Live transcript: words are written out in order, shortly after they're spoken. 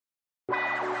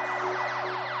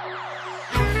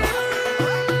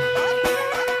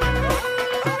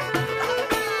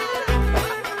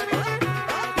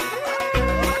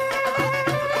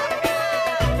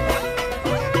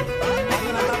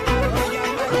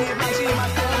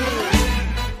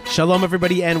Shalom,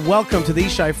 everybody, and welcome to the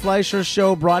Yishai Fleisher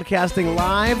Show, broadcasting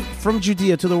live from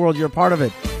Judea to the world. You're a part of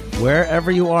it, wherever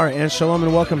you are. And shalom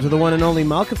and welcome to the one and only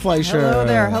Malkah Fleisher. Hello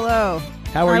there, hello.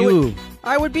 How are you?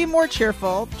 I would be more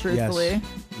cheerful, truthfully.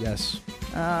 Yes.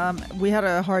 We had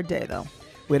a hard day, though.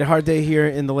 We had a hard day here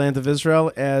in the land of Israel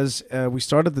as we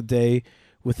started the day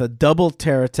with a double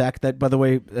terror attack. That, by the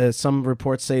way, some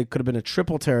reports say it could have been a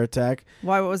triple terror attack.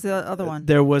 Why? What was the other one?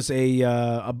 There was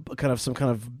some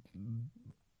kind of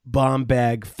bomb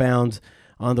bag found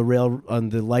on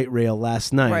the light rail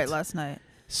last night. Right, last night.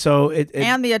 So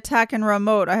and the attack in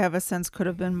Ramot, I have a sense, could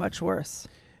have been much worse.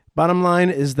 Bottom line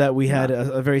is that we had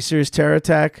a very serious terror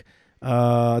attack.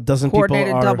 A dozen Coordinated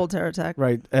people are double terror attack.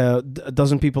 Right. A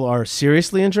dozen people are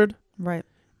seriously injured. Right.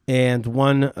 And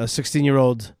one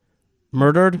 16-year-old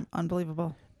murdered.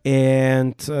 Unbelievable.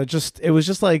 And it was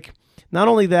just like, not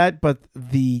only that, but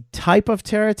the type of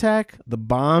terror attack, the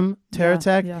bomb terror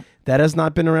attack, that has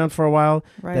not been around for a while.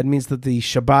 Right. That means that the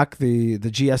Shabak, the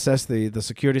GSS, the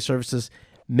security services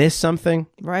missed something.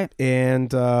 Right.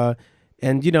 And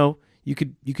you know, you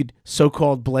could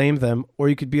so-called blame them, or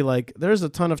you could be like, there's a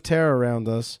ton of terror around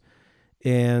us,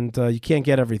 and you can't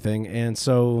get everything. And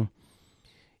so,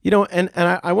 you know, and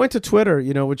I went to Twitter,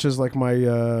 you know, which is like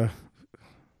my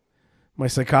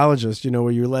psychologist, you know,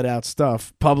 where you let out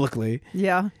stuff publicly.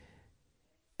 Yeah.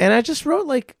 And I just wrote,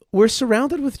 like, we're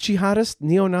surrounded with jihadist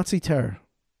neo-Nazi terror.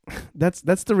 That's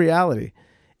the reality.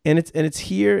 And it's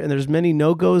here, and there's many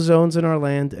no-go zones in our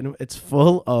land, and it's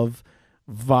full of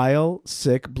vile,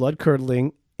 sick,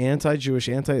 blood-curdling, anti-Jewish,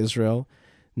 anti-Israel,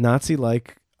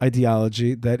 Nazi-like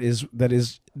ideology that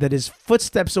is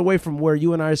footsteps away from where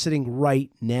you and I are sitting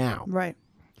right now. Right.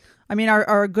 I mean,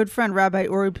 our good friend Rabbi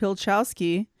Uri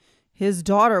Pilchowski, his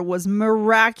daughter was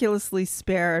miraculously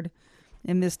spared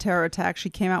in this terror attack.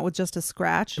 She came out with just a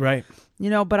scratch. Right.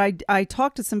 You know, but I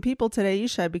talked to some people today,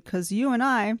 Yishai, because you and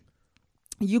I,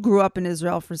 you grew up in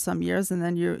Israel for some years, and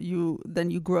then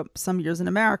you grew up some years in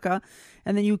America,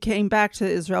 and then you came back to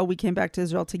Israel. We came back to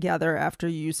Israel together after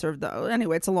you served.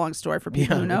 Anyway, it's a long story for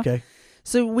people who know. Okay.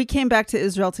 So we came back to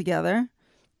Israel together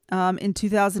in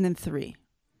 2003.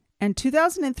 And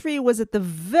 2003 was at the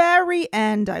very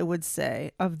end, I would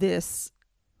say, of this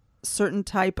certain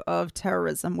type of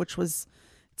terrorism, which was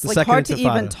like hard to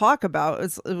even talk about.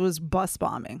 It was bus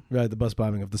bombing. Right, the bus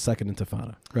bombing of the second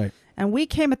intifada. Right. And we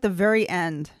came at the very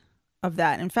end of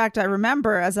that. In fact, I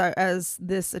remember as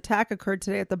this attack occurred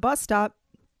today at the bus stop,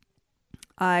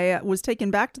 I was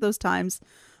taken back to those times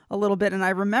a little bit, and I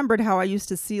remembered how I used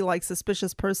to see like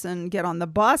suspicious person get on the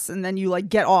bus, and then you like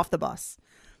get off the bus.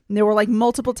 And there were like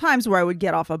multiple times where I would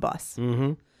get off a bus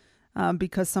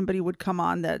because somebody would come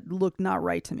on that looked not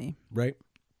right to me. Right.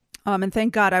 And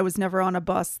thank God I was never on a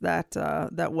bus that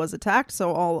was attacked.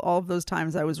 So all of those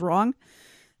times I was wrong.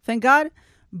 Thank God.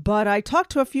 But I talked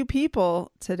to a few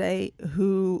people today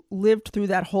who lived through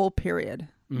that whole period,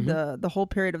 the whole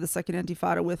period of the Second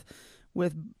Intifada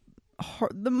with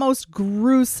the most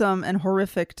gruesome and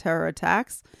horrific terror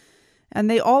attacks. And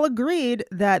they all agreed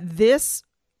that this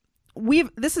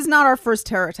is not our first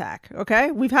terror attack,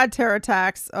 okay? We've had terror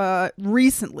attacks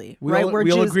recently, right?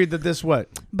 We all agreed that this what?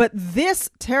 But this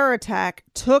terror attack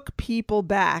took people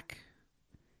back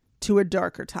to a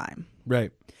darker time.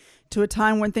 Right. To a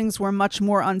time when things were much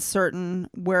more uncertain,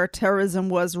 where terrorism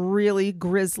was really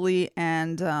grisly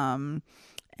and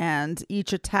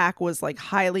each attack was like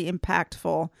highly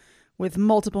impactful with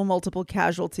multiple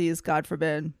casualties, God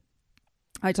forbid.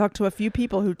 I talked to a few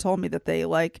people who told me that they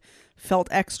like felt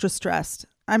extra stressed.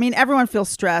 I mean, everyone feels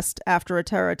stressed after a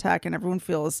terror attack, and everyone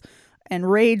feels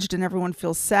enraged, and everyone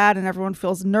feels sad, and everyone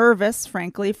feels nervous,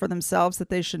 frankly, for themselves that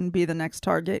they shouldn't be the next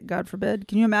target, God forbid.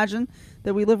 Can you imagine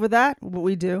that we live with that? What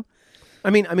we do? I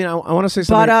want to say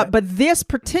something. But this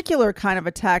particular kind of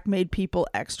attack made people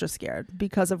extra scared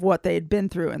because of what they had been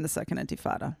through in the Second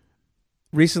Intifada.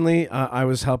 Recently, I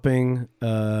was helping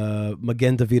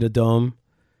Magen David Adom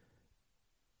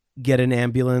get an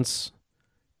ambulance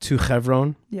to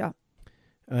Hebron. Yeah.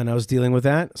 And I was dealing with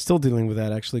that. Still dealing with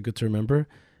that, actually. Good to remember.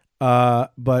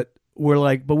 But we're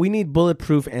like, but we need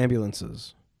bulletproof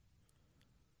ambulances.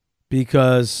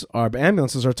 Because our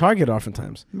ambulances are targeted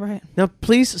oftentimes. Right. Now,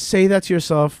 please say that to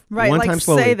yourself one time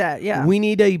slowly. Say that, yeah. We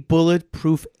need a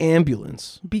bulletproof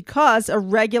ambulance. Because a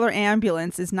regular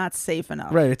ambulance is not safe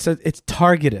enough. Right. It's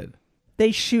targeted.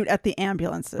 They shoot at the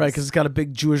ambulances. Right, because it's got a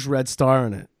big Jewish red star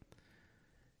on it.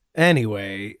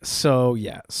 Anyway, so,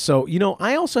 yeah. So, you know,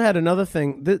 I also had another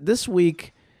thing. This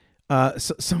week,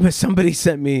 somebody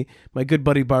sent me, my good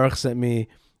buddy Baruch sent me,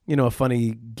 you know, a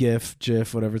funny GIF,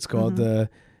 whatever it's called.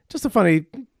 Just a funny,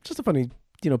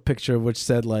 picture which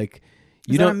said, like,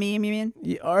 Is that a meme, you mean?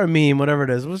 Or a meme, whatever it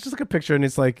is. It was just like a picture, and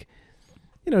it's like,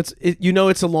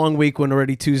 it's a long week when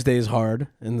already Tuesday is hard,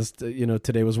 and this,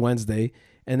 today was Wednesday,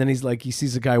 and then he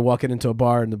sees a guy walking into a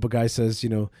bar, and the guy says,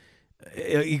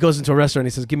 he goes into a restaurant, he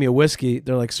says, "Give me a whiskey."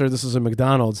 They're like, "Sir, this is a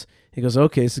McDonald's." He goes,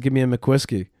 "Okay, so give me a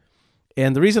McWhiskey."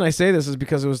 And the reason I say this is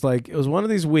because it was one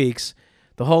of these weeks.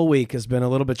 The whole week has been a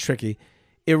little bit tricky.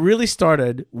 It really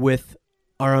started with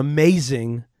our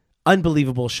amazing,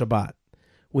 unbelievable Shabbat.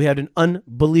 We had an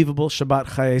unbelievable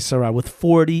Shabbat Chayei Sarah with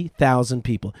 40,000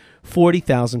 people.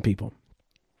 40,000 people.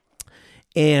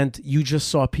 And you just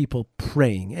saw people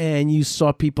praying. And you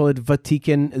saw people at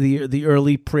Vatican, the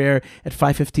early prayer at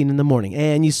 5:15 in the morning.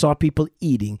 And you saw people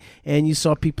eating. And you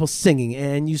saw people singing.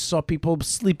 And you saw people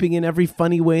sleeping in every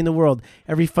funny way in the world.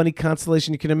 Every funny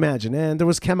constellation you can imagine. And there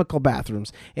was chemical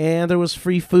bathrooms. And there was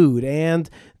free food. And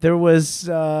there was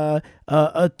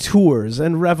tours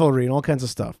and revelry and all kinds of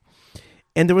stuff.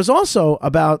 And there was also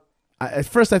about, at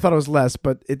first I thought it was less,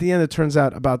 but at the end it turns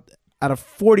out out of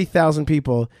 40,000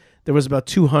 people, there was about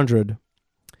 200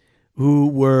 who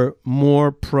were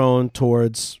more prone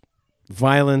towards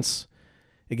violence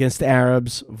against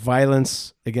Arabs,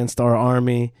 violence against our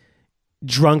army,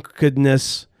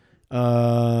 drunkenness,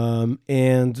 and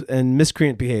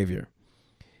miscreant behavior.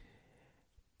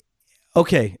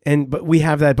 Okay, but we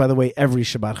have that, by the way, every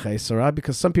Shabbat Chayei Sarah,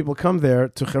 because some people come there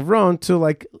to Hebron to,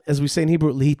 like, as we say in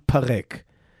Hebrew, להתפרק,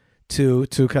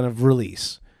 to kind of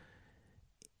release.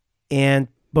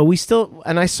 But we still,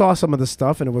 and I saw some of the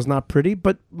stuff, and it was not pretty,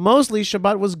 but mostly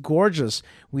Shabbat was gorgeous.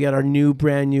 We had our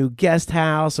brand new guest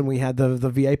house, and we had the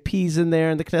VIPs in there,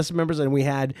 and the Knesset members, and we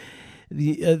had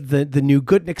the new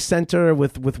Gutnick Center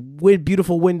with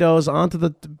beautiful windows onto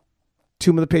the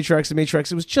Tomb of the Patriarchs and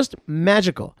Matriarchs. It was just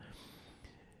magical.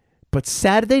 But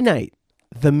Saturday night,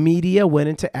 the media went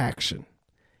into action,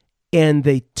 and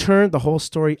they turned the whole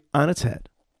story on its head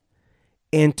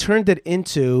and turned it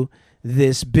into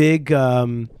this big,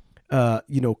 conflict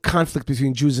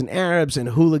between Jews and Arabs and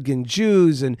hooligan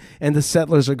Jews, and the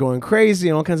settlers are going crazy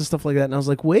and all kinds of stuff like that. And I was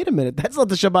like, wait a minute, that's not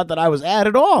the Shabbat that I was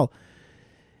at all.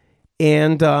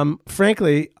 And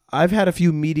frankly, I've had a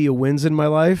few media wins in my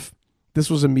life. This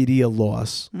was a media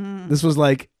loss. This was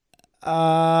like,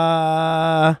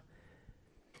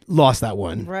 lost that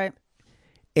one. Right.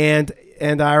 And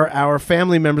our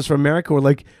family members from America were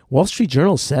like, Wall Street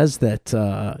Journal says that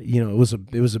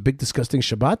it was a big disgusting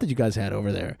Shabbat that you guys had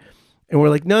over there, and we're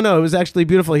like, no, it was actually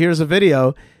beautiful. Here's a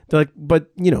video. They're like,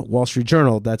 but Wall Street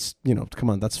Journal, that's come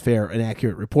on, that's fair and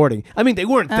accurate reporting. I mean, they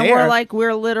weren't and there. We're like, we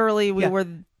were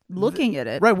looking at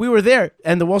it. Right, we were there,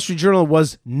 and the Wall Street Journal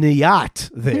was not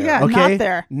there. Yeah, okay? not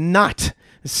there. Not.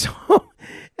 So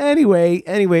anyway,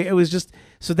 it was just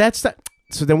so that's that.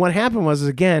 So then what happened was,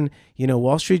 again,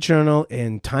 Wall Street Journal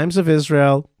and Times of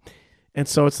Israel. And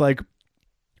so it's like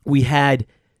we had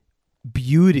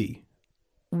beauty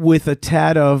with a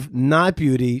tad of not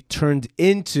beauty turned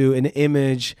into an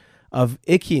image of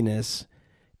ickiness.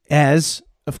 As,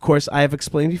 of course, I have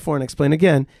explained before and explain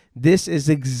again, this is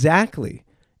exactly,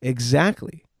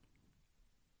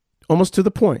 almost to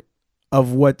the point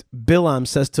of what Bilam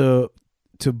says to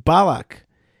Balak.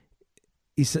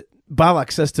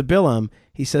 Balak says to Bilam,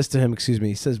 he says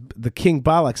the king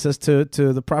Balak says to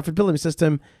the prophet Bilam, he says to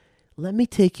him, let me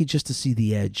take you just to see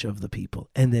the edge of the people,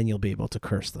 and then you'll be able to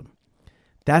curse them.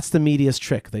 That's the media's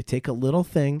trick. They take a little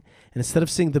thing, and instead of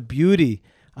seeing the beauty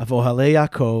of Ohalei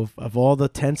Yaakov, of all the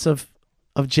tents of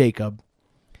Jacob,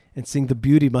 and seeing the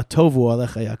beauty, Matovu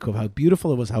Alecha Yaakov, how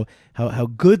beautiful it was, how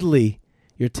goodly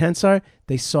your tents are,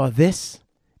 they saw this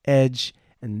edge,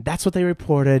 and that's what they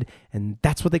reported, and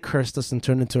that's what they cursed us and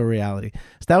turned into a reality.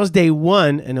 So that was day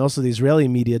one, and also the Israeli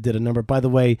media did a number. By the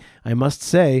way, I must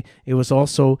say, it was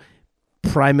also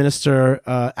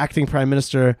acting Prime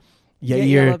Minister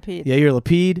Yair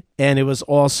Lapid, and it was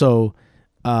also,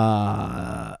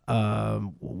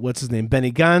 what's his name,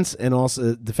 Benny Gantz, and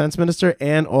also Defense Minister,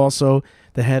 and also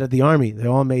the head of the army. They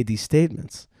all made these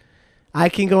statements. I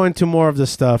can go into more of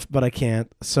this stuff, but I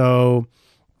can't. So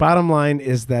bottom line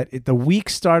is that the week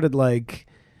started like,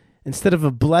 instead of a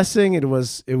blessing, it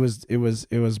was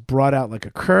brought out like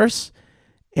a curse,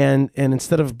 and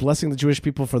instead of blessing the Jewish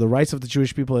people for the rights of the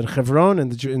Jewish people in Hebron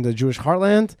and in the Jewish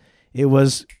heartland, it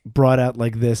was brought out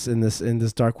like this in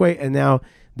this dark way. And now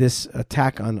this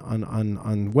attack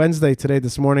on Wednesday, today,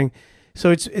 this morning.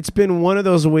 So it's been one of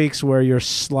those weeks where you're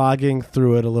slogging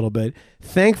through it a little bit.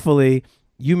 Thankfully,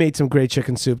 you made some great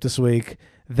chicken soup this week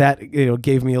that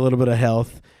gave me a little bit of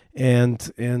health.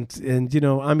 And Am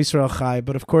Yisrael Chai,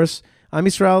 but of course Am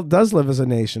Yisrael does live as a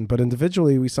nation, but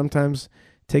individually we sometimes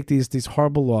take these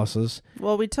horrible losses.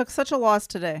 Well, we took such a loss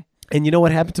today. And you know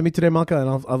what happened to me today, Malkah?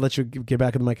 And I'll let you get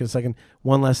back in the mic in a second.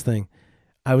 One last thing.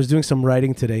 I was doing some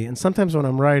writing today, and sometimes when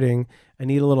I'm writing, I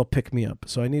need a little pick-me-up.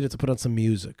 So I needed to put on some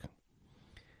music.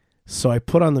 So I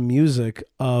put on the music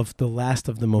of The Last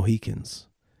of the Mohicans.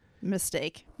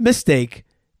 Mistake,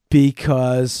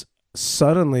 because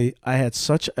suddenly I had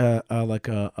such a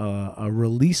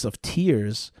release of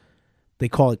tears. They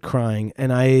call it crying,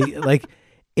 and I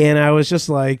and I was just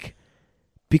like,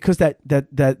 because that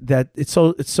it's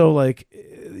so like,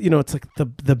 it's like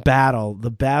the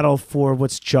battle for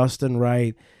what's just and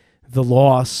right, the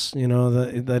loss,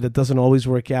 that it doesn't always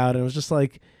work out, and it was just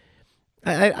like,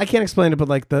 I can't explain it, but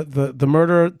like the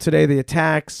murder today, the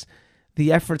attacks,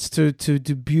 the efforts to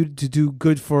do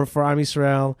good for Am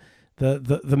Yisrael,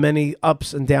 the many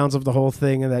ups and downs of the whole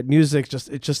thing, and that music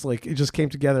it just came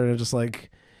together, and it just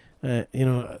like,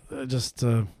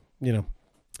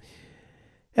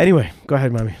 Anyway, go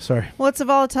ahead, Mommy. Sorry. Well, it's a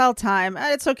volatile time.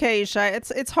 It's okay,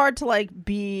 Yishai. It's hard to like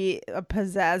be a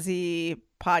pizzazzy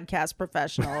podcast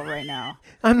professional right now.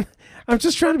 I'm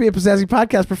just trying to be a pizzazzy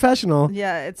podcast professional.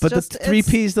 Yeah, but the three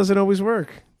P's doesn't always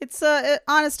work. It's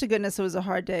honest to goodness, it was a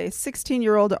hard day.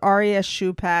 16-year-old Arias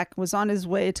Shupak was on his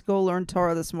way to go learn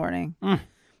Torah this morning.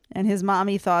 And his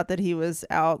mommy thought that he was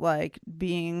out like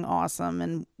being awesome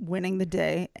and winning the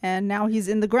day. And now he's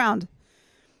in the ground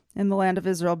in the land of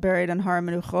Israel, buried in Har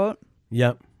Menuchot.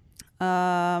 Yep.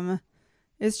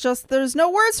 It's just, there's no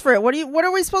words for it. What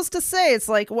are we supposed to say? It's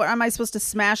like, what am I supposed to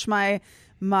smash my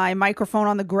microphone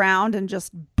on the ground and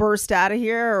just burst out of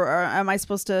here? Or am I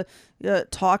supposed to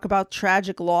talk about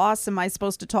tragic loss? Am I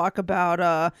supposed to talk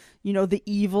about, the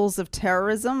evils of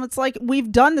terrorism? It's like,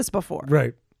 we've done this before.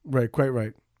 Right. Quite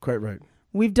right.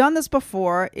 We've done this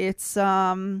before. It's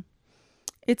gonna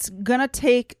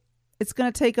take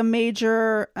a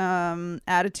major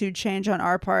attitude change on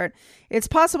our part. It's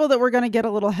possible that we're gonna get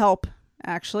a little help,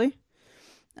 actually,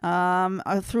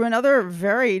 through another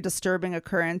very disturbing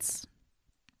occurrence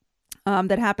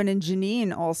that happened in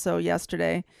Jenin also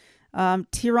yesterday.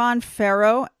 Tiran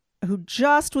Pharaoh, who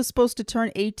just was supposed to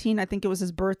turn 18, I think it was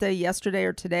his birthday yesterday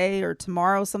or today or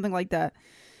tomorrow, something like that.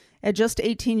 At just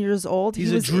 18 years old.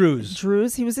 He's a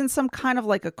Druze. He was in some kind of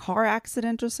like a car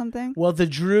accident or something. Well, the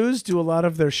Druze do a lot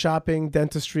of their shopping,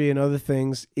 dentistry, and other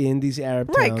things in these Arab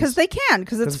towns. Right, because they can,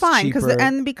 because it's fine, because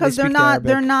they're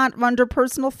not under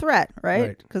personal threat,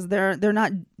 right? Because they're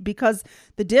not, because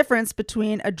the difference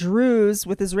between a Druze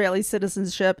with Israeli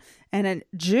citizenship and a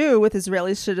Jew with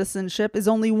Israeli citizenship is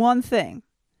only one thing.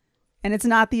 And it's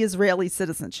not the Israeli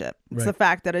citizenship. It's the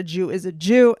fact that a Jew is a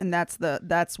Jew, and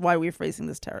that's why we're facing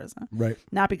this terrorism. Right.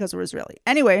 Not because we're Israeli.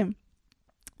 Anyway,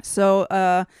 so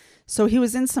he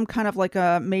was in some kind of like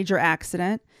a major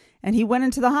accident, and he went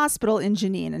into the hospital in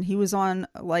Jenin, and he was on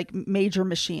like major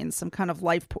machines, some kind of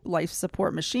life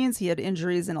support machines. He had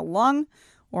injuries in a lung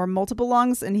or multiple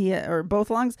lungs, or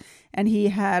both lungs, and he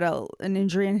had an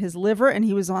injury in his liver, and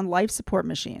he was on life support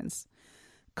machines.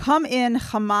 Come in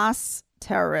Hamas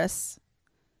terrorists.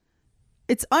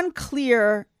 It's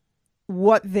unclear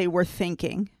what they were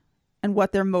thinking and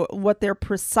what their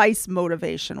precise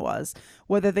motivation was.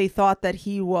 Whether they thought that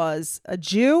he was a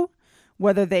Jew,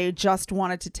 whether they just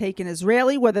wanted to take an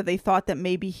Israeli, whether they thought that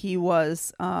maybe he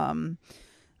was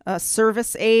a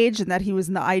service age and that he was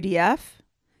in the IDF.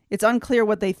 It's unclear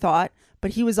what they thought,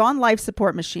 but he was on life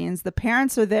support machines. The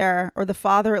parents are there, or the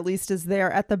father at least is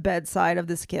there at the bedside of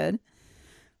this kid.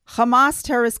 Hamas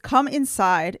terrorists come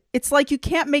inside. It's like you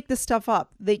can't make this stuff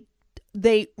up.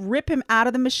 They rip him out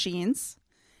of the machines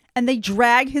and they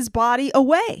drag his body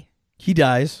away. He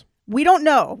dies. We don't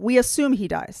know. We assume he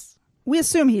dies. We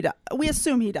assume he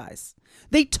dies.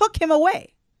 They took him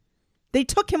away.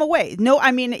 No,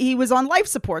 I mean, he was on life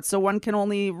support, so one can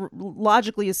only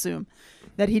logically assume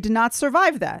that he did not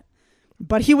survive that.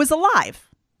 But he was alive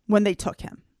when they took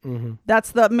him. Mm-hmm.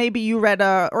 That's maybe you read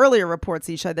earlier reports,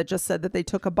 Yishai, that just said that they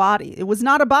took a body. It was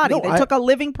not a body. They took a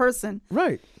living person.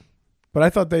 Right. But I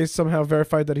thought they somehow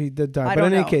verified that he did die. But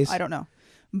in any case, I don't know.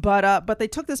 But they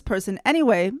took this person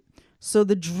anyway. So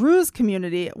the Druze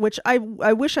community, which I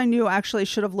wish I knew, actually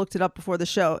should have looked it up before the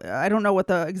show. I don't know what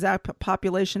the exact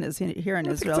population is here in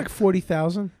Israel. It's like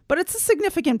 40,000. But it's a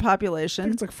significant population. I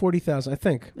think it's like 40,000, I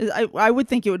think. I would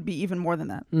think it would be even more than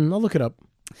that. I'll look it up.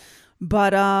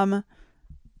 But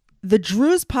the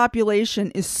Druze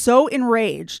population is so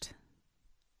enraged.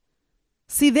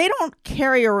 See, they don't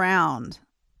carry around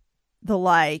the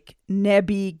like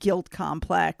Nebi guilt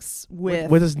complex with.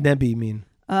 What does Nebi mean?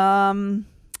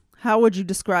 How would you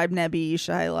describe Nebi,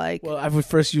 Yishai? Like, well, I would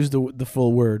first use the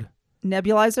full word.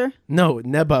 Nebulizer? No,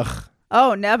 Nebuch.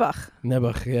 Oh, Nebuch.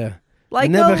 Nebuch, yeah. Like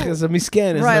Nebuch is a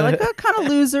misken, right? Like a kind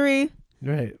of losery.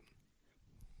 Right.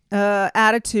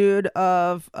 attitude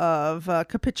of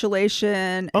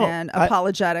capitulation and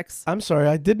apologetics. I'm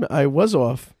sorry, I was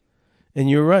off, and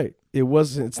you're right.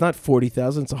 It's not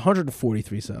 40,000. It's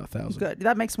 143,000. Good.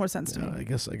 That makes more sense to me. I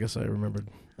guess I remembered.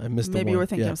 I missed. Maybe the you one. were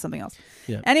thinking of something else.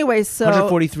 Yeah. Anyway, so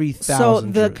 143,000. So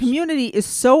the Jews. community is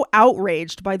so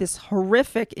outraged by this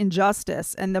horrific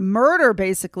injustice and the murder,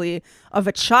 basically, of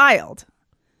a child,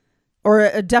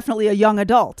 or definitely a young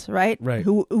adult, right? Right.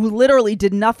 Who literally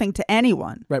did nothing to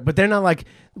anyone. Right, but they're not like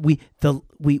we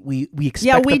expect.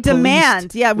 Yeah, we the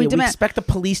demand. Police, Yeah, we demand. We expect the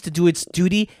police to do its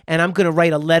duty, and I'm going to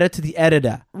write a letter to the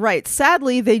editor. Right.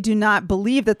 Sadly, they do not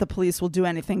believe that the police will do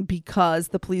anything because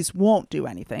the police won't do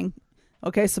anything.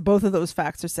 Okay, so both of those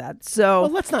facts are sad. So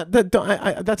well, let's not. That's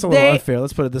a little unfair.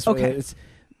 Let's put it this way. Okay.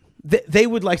 They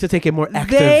would like to take a more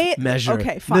active measure.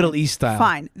 Okay, fine. Middle East style.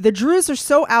 Fine. The Druze are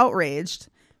so outraged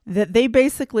that they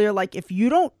basically are like, if you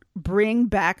don't bring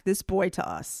back this boy to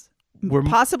us, we're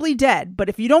possibly dead, but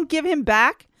if you don't give him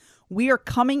back, we are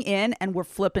coming in and we're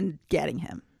flipping getting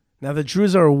him. Now, the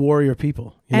Druze are a warrior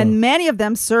people. And many of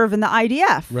them serve in the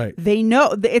IDF. Right. They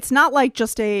know, it's not like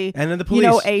just a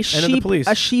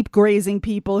sheep grazing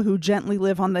people who gently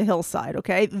live on the hillside,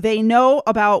 okay? They know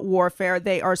about warfare.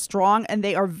 They are strong and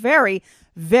they are very,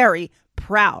 very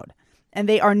proud. And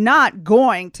they are not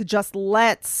going to just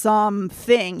let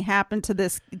something happen to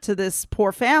this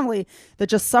poor family that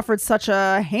just suffered such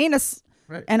a heinous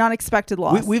and unexpected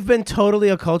loss. We've been totally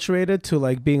acculturated to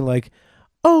like being like,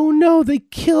 oh no, they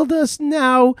killed us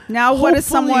now. Now what is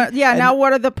someone? Yeah. Now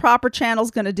what are the proper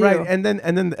channels going to do? Right. And then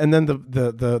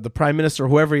the prime minister,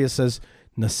 whoever he is, says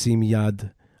Nasim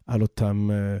Yad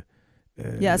Alotam.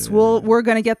 Yes, we're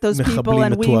going to get those people,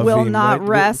 and we will not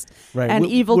rest. Right. And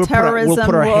evil terrorism we'll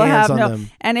put our will hands have on no. them.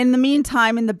 And in the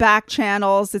meantime, in the back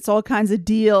channels, it's all kinds of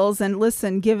deals. And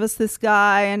listen, give us this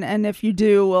guy, and if you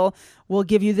do, we'll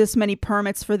give you this many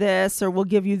permits for this, or we'll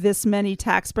give you this many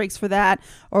tax breaks for that,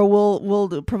 or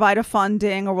we'll provide a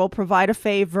funding, or we'll provide a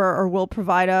favor, or we'll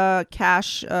provide a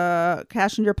cash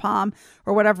in your palm,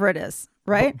 or whatever it is.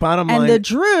 Right. Bottom line. And the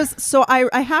Druze. So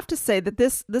I have to say that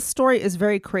this story is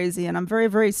very crazy, and I'm very,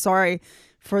 very sorry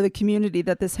for the community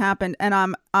that this happened. And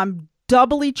I'm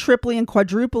doubly, triply, and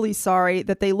quadruply sorry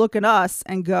that they look at us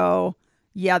and go,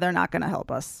 yeah, they're not going to help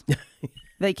us.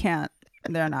 They can't.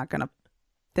 They're not going to.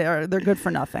 They're good for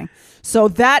nothing. So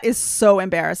that is so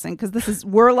embarrassing because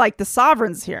we're like the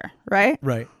sovereigns here, right?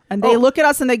 Right. And they look at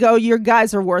us and they go, your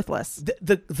guys are worthless.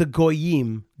 The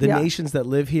Goyim, the nations that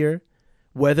live here,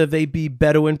 whether they be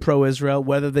Bedouin pro-Israel,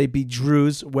 whether they be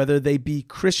Druze, whether they be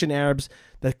Christian Arabs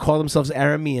that call themselves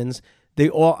Arameans, they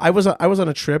all. I was on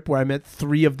a trip where I met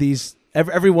three of these,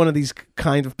 every one of these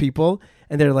kind of people,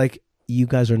 and they're like, "You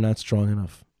guys are not strong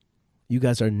enough. You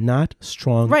guys are not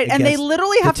strong." Right, and they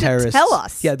literally have to tell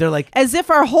us. Yeah, they're like, as if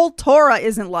our whole Torah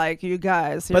isn't like, you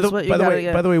guys. Here's what you by gotta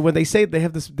get. the way, when they say they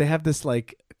have this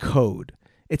like code.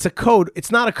 It's a code.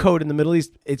 It's not a code in the Middle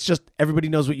East. It's just everybody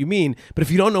knows what you mean. But if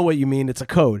you don't know what you mean, it's a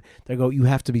code. They go, you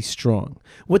have to be strong.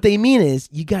 What they mean is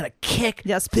you got to kick.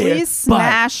 Yes, their please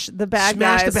smash butt. the bad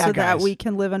Smash guys the bad so that guys. we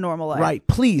can live a normal life. Right,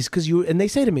 please, because and they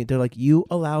say to me, they're like, you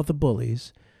allow the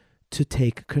bullies to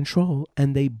take control,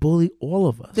 and they bully all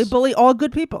of us. They bully all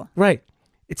good people. Right.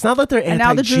 It's not that they're anti-Jewish. And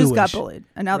now the Druze got bullied.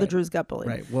 The Druze got bullied.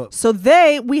 Right. Well, so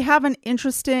we have an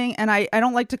interesting, and I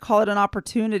don't like to call it an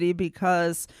opportunity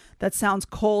because that sounds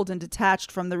cold and detached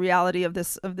from the reality of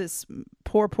this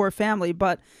poor family.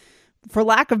 But for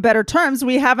lack of better terms,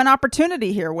 we have an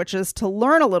opportunity here, which is to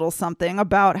learn a little something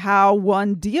about how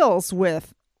one deals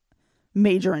with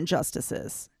major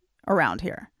injustices around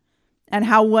here. And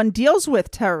how one deals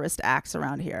with terrorist acts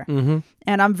around here. mm-hmm.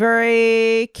 And I'm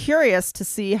very curious to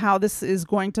see how this is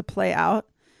going to play out.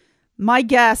 My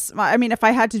guess, I mean, if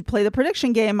I had to play the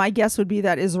prediction game, my guess would be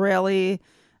that Israeli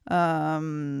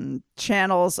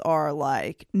channels are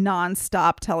like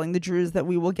nonstop telling the Druze that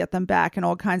we will get them back, and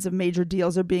all kinds of major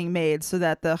deals are being made so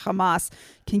that the Hamas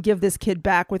can give this kid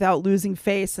back without losing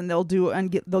face, and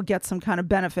they'll get some kind of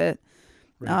benefit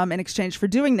in exchange for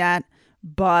doing that.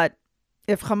 But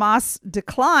if Hamas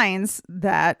declines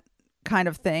that kind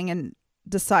of thing and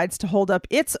decides to hold up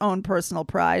its own personal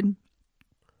pride,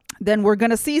 then we're going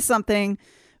to see something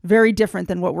very different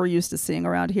than what we're used to seeing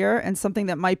around here, and something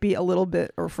that might be a little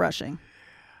bit refreshing.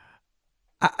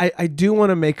 I do want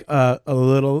to make a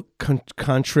little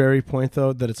contrary point,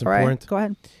 though, that it's important. All right, go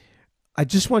ahead. I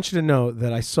just want you to know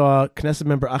that I saw Knesset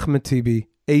member Ahmed Tibi,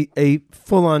 a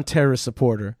full-on terrorist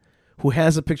supporter, who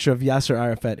has a picture of Yasser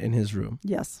Arafat in his room.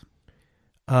 Yes.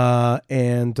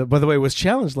 And by the way, was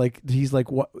challenged. Like he's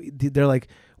like, what? They're like,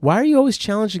 why are you always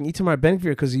challenging Itamar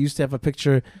Ben-Gvir? Because he used to have a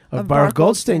picture of Baruch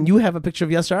Goldstein. You have a picture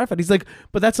of Yasser Arafat. He's like,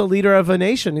 but that's a leader of a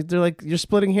nation. They're like, you're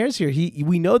splitting hairs here.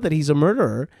 We know that he's a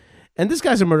murderer, and this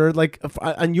guy's a murderer. Like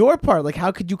on your part, like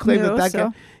how could you claim that guy?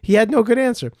 He had no good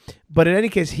answer. But in any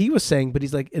case, he was saying, but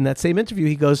he's like in that same interview,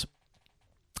 he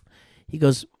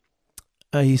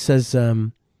says.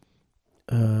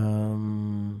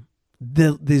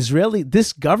 The Israeli,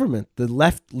 this government, the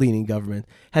left-leaning government,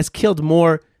 has killed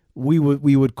more, we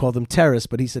would call them terrorists,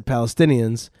 but he said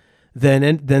Palestinians,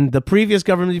 than the previous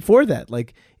government before that.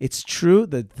 Like, it's true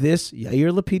that this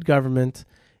Yair Lapid government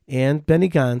and Benny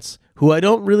Gantz, who I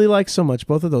don't really like so much,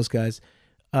 both of those guys,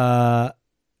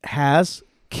 has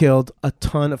killed a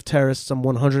ton of terrorists, some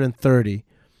 130.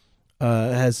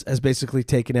 Has basically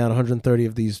taken out 130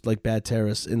 of these like bad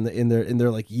terrorists in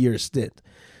their like year stint.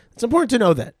 It's important to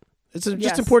know that. It's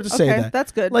just important to say that.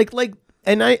 That's good.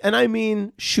 And I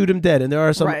mean shoot him dead. And there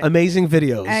are some amazing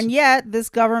videos. And yet this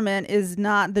government is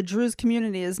not, the Druze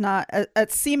community is not,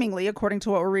 seemingly according to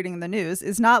what we're reading in the news,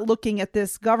 is not looking at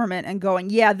this government and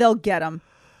going, yeah, they'll get him.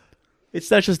 It's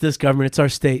not just this government; it's our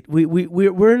state.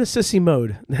 We're in a sissy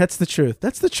mode. That's the truth.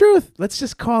 That's the truth. Let's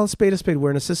just call a spade a spade.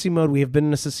 We're in a sissy mode. We have been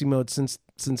in a sissy mode since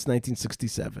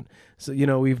 1967.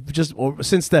 So we've just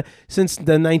since the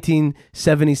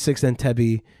 1976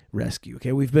 Entebbe rescue.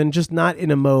 Okay, we've been just not in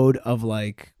a mode of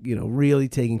like really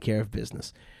taking care of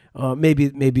business. Maybe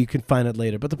you can find it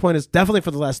later. But the point is, definitely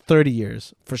for the last 30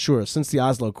 years, for sure, since the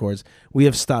Oslo Accords, we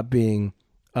have stopped being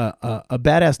a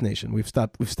badass nation. We've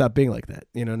stopped being like that.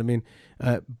 You know what I mean?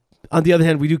 On the other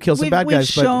hand, we do kill some bad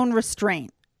guys. We've shown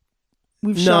restraint.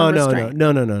 No.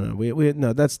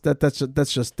 That's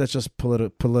just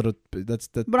political.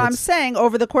 But I'm saying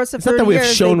over the course of 30 years, not that we have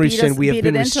shown restraint. We have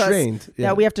been restrained.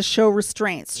 Yeah, we have to show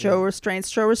restraints, show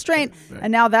restraint, right.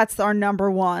 And now that's our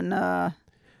number one.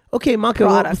 Okay, Malkah,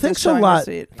 well, thanks a lot.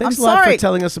 Thanks a lot for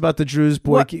telling us about the Druze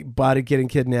body getting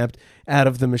kidnapped out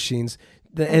of the machines.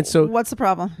 And so, what's the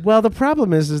problem? Well, the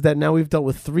problem is that now we've dealt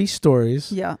with 3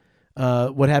 stories. Yeah.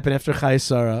 What happened after Chai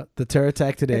Sarah, the terror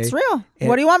attack today. It's real.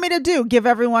 What do you want me to do? Give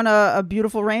everyone a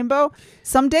beautiful rainbow?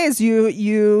 Some days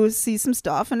you see some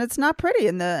stuff and it's not pretty,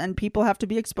 and people have to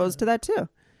be exposed to that too.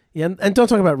 Yeah, and don't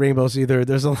talk about rainbows either.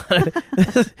 There's a lot.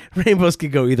 Rainbows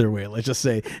could go either way. Let's just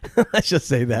say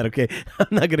that. Okay, I'm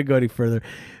not going to go any further.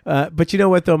 But you know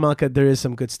what, though, Malkah, there is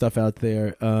some good stuff out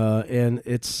there, and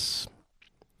it's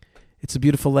a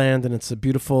beautiful land, and it's a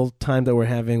beautiful time that we're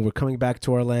having. We're coming back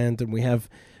to our land, and we have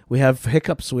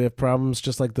hiccups, we have problems,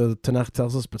 just like the Tanakh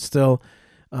tells us. But still,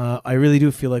 I really do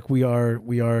feel like we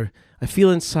are. I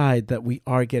feel inside that we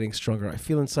are getting stronger. I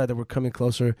feel inside that we're coming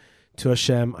closer to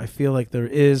Hashem. I feel like there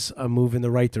is a move in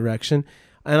the right direction,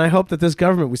 and I hope that this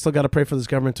government. We still got to pray for this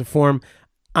government to form.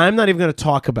 I'm not even going to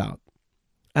talk about,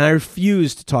 and I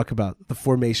refuse to talk about the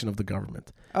formation of the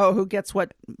government. Oh, who gets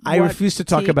what? I refuse to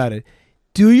talk about it.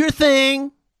 Do your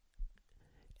thing,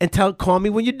 and call me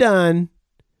when you're done,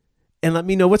 and let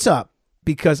me know what's up.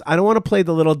 Because I don't want to play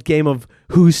the little game of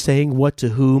who's saying what to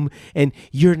whom, and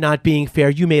you're not being fair.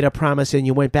 You made a promise and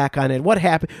you went back on it. What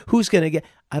happened? Who's going to get?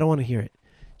 I don't want to hear it.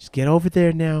 Just get over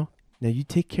there now. Now you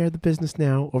take care of the business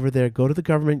now over there. Go to the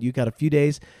government. You got a few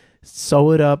days.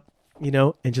 Sew it up,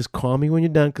 and just call me when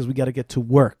you're done because we got to get to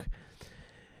work.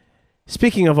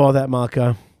 Speaking of all that,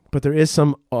 Malkah, but there is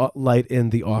some light in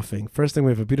the offing. First thing,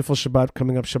 we have a beautiful Shabbat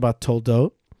coming up, Shabbat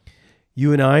Toldot.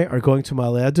 You and I are going to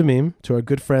Ma'ale Adumim, to our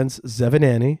good friends Zev and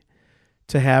Annie,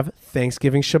 to have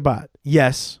Thanksgiving Shabbat.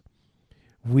 Yes,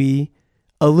 a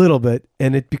little bit,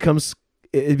 and it becomes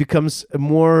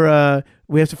more,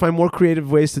 we have to find more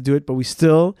creative ways to do it, but we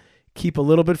still keep a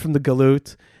little bit from the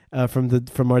galut,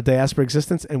 from our diaspora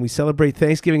existence, and we celebrate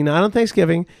Thanksgiving, not on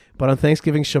Thanksgiving, but on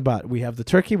Thanksgiving Shabbat. We have the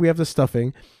turkey, we have the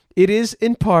stuffing. It is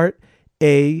in part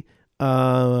a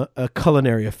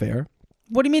culinary affair.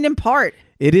 What do you mean in part?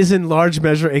 It is in large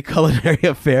measure a culinary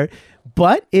affair,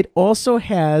 but it also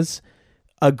has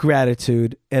a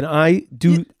gratitude, and I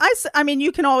do. I mean,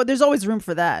 you can there's always room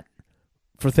for that.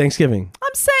 For Thanksgiving.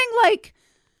 I'm saying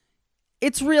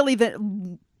it's really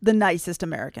the nicest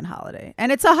American holiday,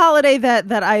 and it's a holiday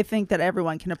that I think that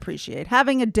everyone can appreciate.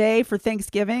 Having a day for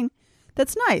Thanksgiving,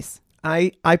 that's nice.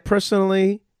 I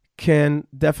personally can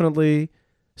definitely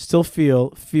still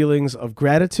feel feelings of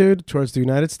gratitude towards the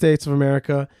United States of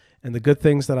America and the good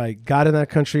things that I got in that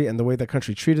country and the way that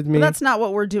country treated me. But that's not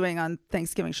what we're doing on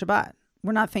Thanksgiving Shabbat.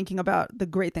 We're not thinking about the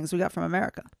great things we got from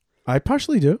America. I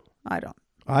partially do. I don't.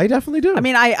 I definitely do. I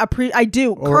mean, I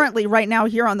do currently right now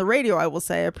here on the radio. I will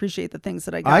say I appreciate the things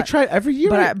that I got. I try every year.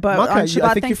 but Malkah, on I Shabbat think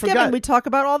you Thanksgiving, forgot. we talk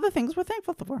about all the things we're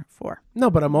thankful for. No,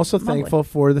 but I'm also thankful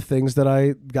for the things that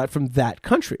I got from that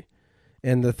country,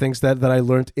 and the things that I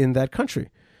learned in that country,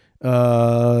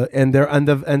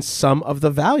 and some of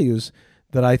the values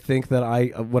that I think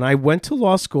that when I went to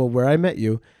law school where I met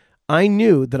you, I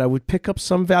knew that I would pick up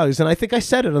some values, and I think I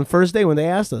said it on the first day when they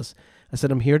asked us. I said,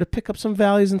 I'm here to pick up some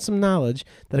values and some knowledge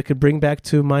that I could bring back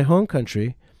to my home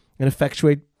country and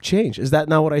effectuate change. Is that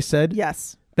not what I said?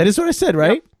 Yes. That is what I said,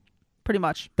 right? Yep. Pretty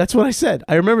much. That's what I said.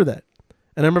 I remember that.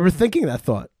 And I remember thinking that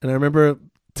thought. And I remember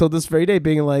till this very day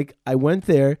being like, I went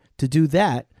there to do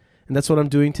that, and that's what I'm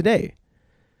doing today.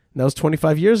 And that was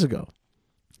 25 years ago.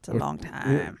 It's a long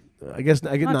time. I guess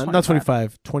not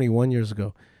 25, 21 years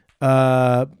ago.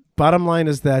 Bottom line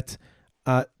is that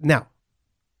now,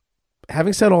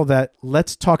 having said all that,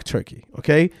 let's talk turkey,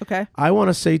 okay? Okay. I want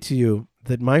to say to you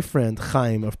that my friend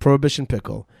Chaim of Prohibition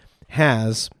Pickle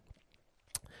has...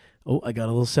 Oh, I got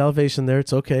a little salivation there.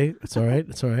 It's okay. It's all right.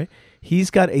 It's all right. He's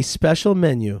got a special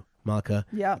menu, Malkah,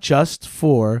 just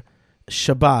for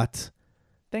Shabbat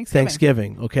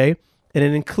Thanksgiving, okay? And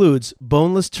it includes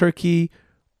boneless turkey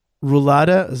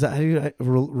roulade. Is that how you...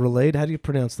 roulade? How do you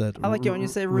pronounce that? I like it when you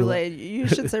say roulade. You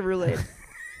should say roulade.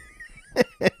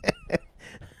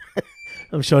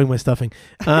 I'm showing my stuffing.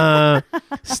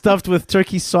 Stuffed with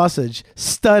turkey sausage,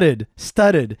 studded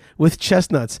with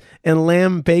chestnuts and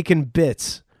lamb bacon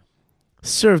bits,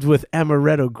 served with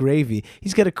amaretto gravy.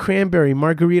 He's got a cranberry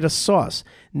margarita sauce,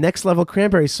 next level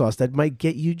cranberry sauce that might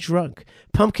get you drunk.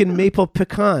 Pumpkin maple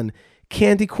pecan,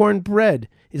 candy corn bread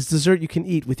is dessert you can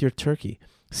eat with your turkey.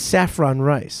 Saffron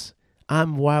rice.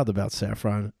 I'm wild about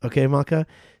saffron. Okay, Malkah?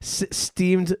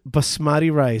 Steamed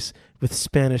basmati rice with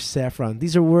Spanish saffron.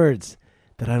 These are words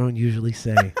that I don't usually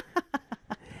say.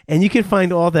 And you can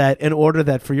find all that and order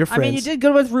that for your friends. I mean, you did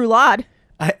good with roulade.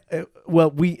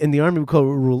 We in the Army we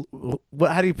call it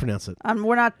how do you pronounce it?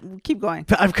 We're not. Keep going.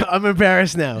 I'm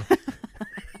embarrassed now.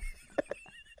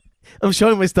 I'm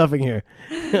showing my stuffing here.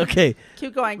 Okay.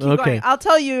 Keep going. Keep going. I'll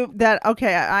tell you that,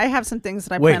 I have some things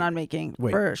that I plan on making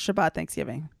for Shabbat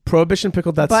Thanksgiving.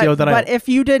 Prohibitionpickle.co.il. But if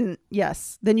you didn't,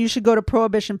 then you should go to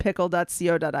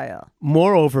prohibitionpickle.co.il.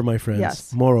 Moreover, my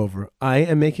friends, I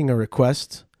am making a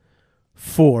request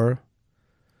for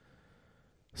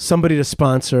somebody to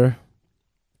sponsor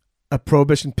a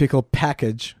Prohibition Pickle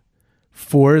package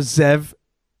for Zev,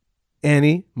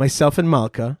 Annie, myself, and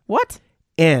Malkah. What?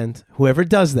 And whoever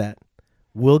does that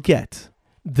will get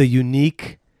the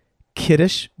unique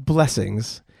Kiddush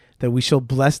blessings that we shall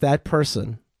bless that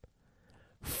person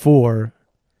for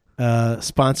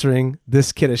sponsoring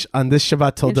this Kiddush on this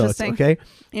Shabbat Toldot. Okay?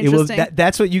 Interesting.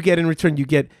 That's what you get in return. You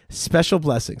get special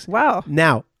blessings. Wow.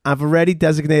 Now, I've already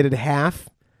designated half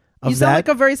of that. You sound like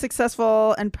a very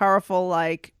successful and powerful,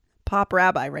 pop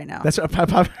rabbi right now. That's what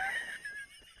pop.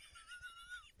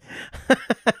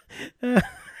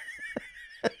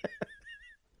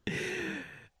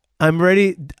 I'm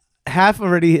ready. Half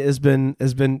already has been.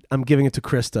 I'm giving it to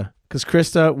Krista because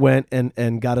Krista went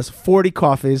and got us 40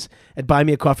 coffees at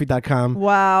buymeacoffee.com.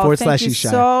 Wow! Thank you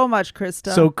Yishai. So much,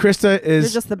 Krista. So Krista is.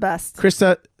 You're just the best.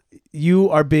 Krista,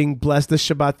 you are being blessed this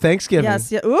Shabbat Thanksgiving.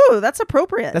 Yes. Yeah. Ooh, that's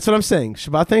appropriate. That's what I'm saying.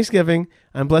 Shabbat Thanksgiving.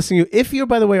 I'm blessing you. If you,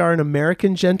 by the way, are an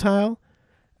American Gentile,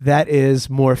 that is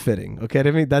more fitting. Okay, I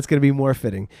mean that's going to be more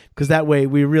fitting because that way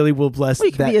we really will bless. Well,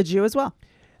 you can be a Jew as well.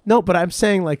 No, but I'm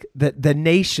saying the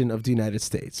nation of the United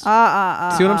States. See what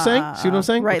I'm saying? See what I'm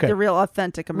saying? Right, okay. The real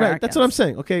authentic Americans. Right, that's what I'm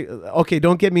saying. Okay,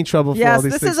 don't get me in trouble for all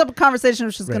these things. Yes, this is a conversation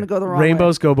which is going to go the wrong way.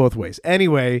 Rainbows go both ways.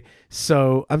 Anyway,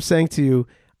 so I'm saying to you,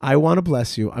 I want to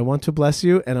bless you. I want to bless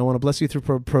you, and I want to bless you through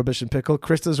Prohibition Pickle.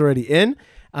 Krista's already in,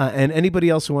 and anybody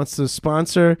else who wants to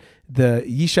sponsor the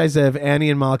Yishai, Zev,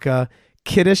 Annie, and Malkah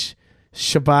Kiddush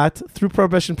Shabbat through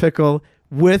Prohibition Pickle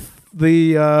with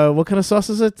the, what kind of sauce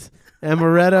is it?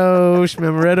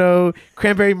 Amaretto,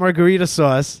 cranberry margarita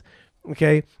sauce.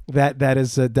 Okay, that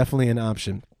is definitely an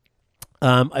option.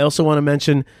 I also want to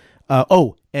mention,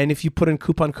 and if you put in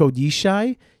coupon code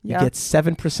Yishai, you get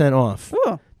 7% off.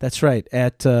 Ooh. That's right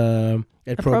at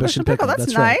Prohibition Pickle.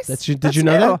 That's right. nice. Did you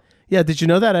know that? Yeah, did you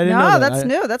know that? I didn't know that. No, that's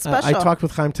new. That's special. I talked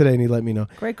with Chaim today, and he let me know.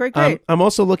 Great. I'm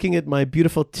also looking at my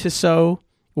beautiful Tissot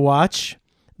watch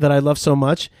that I love so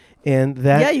much. And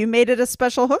that you made it a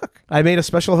special hook. I made a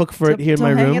special hook for it here in my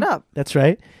room. To hang it up. That's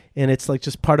right. And it's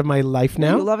just part of my life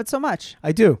now. You love it so much.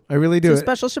 I do. I really do. It's a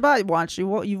special Shabbat watch. You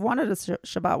wanted a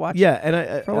Shabbat watch. Yeah,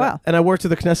 and for a while. And I worked to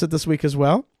the Knesset this week as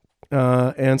well.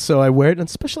 And so I wear it on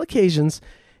special occasions,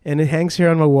 and it hangs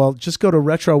here on my wall. Just go to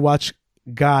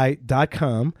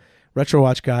retrowatchguy.com, Retro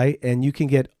Watch Guy, and you can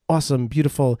get awesome,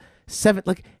 beautiful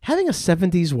having a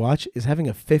 70s watch is having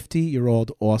a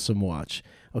 50-year-old awesome watch.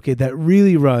 Okay, that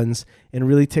really runs and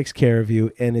really takes care of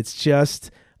you, and it's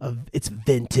just it's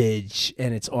vintage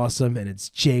and it's awesome and it's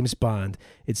James Bond.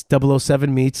 It's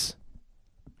 007 meets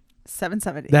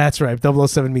 770. That's right.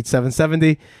 007 meets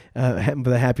 770.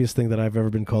 The happiest thing that I've ever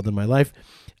been called in my life.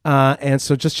 And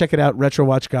so just check it out,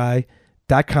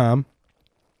 retrowatchguy.com.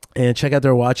 And check out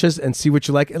their watches and see what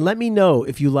you like. And let me know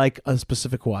if you like a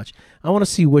specific watch. I want to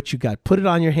see what you got. Put it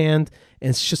on your hand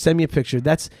and just send me a picture.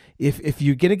 That's if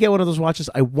you're going to get one of those watches,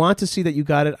 I want to see that you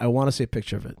got it. I want to see a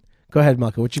picture of it. Go ahead,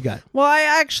 Malkah. What you got? Well, I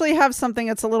actually have something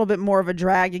that's a little bit more of a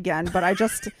drag again, but I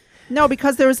just... No,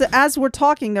 because there was, as we're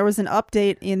talking, there was an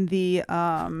update in the...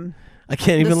 I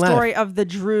can't even laugh. The story of the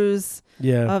Druze,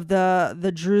 of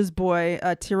the Druze boy,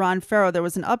 Tiran Pharaoh. There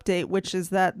was an update, which is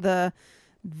that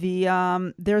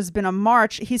there's been a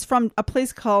march. He's from a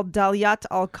place called Daliat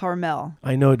al-Carmel.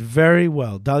 I know it very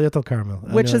well. Daliat al-Carmel.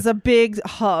 Which is a big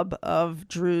hub of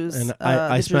Druze. And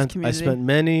I spent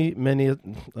many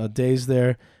days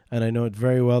there, and I know it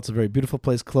very well. It's a very beautiful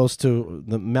place close to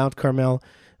the Mount Carmel,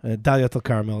 Daliat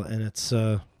al-Carmel, and it's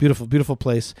a beautiful, beautiful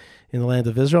place in the land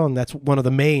of Israel, and that's one of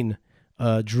the main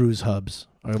Druze hubs.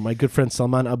 My good friend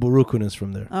Salman Abu Rukun is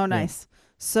from there. Oh, nice. Yeah.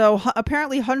 So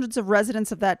apparently hundreds of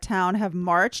residents of that town have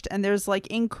marched, and there's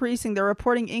they're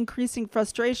reporting increasing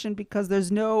frustration because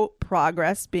there's no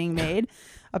progress being made.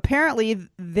 Apparently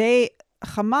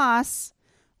Hamas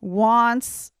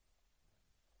wants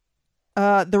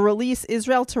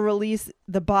Israel to release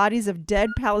the bodies of dead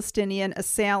Palestinian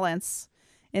assailants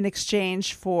in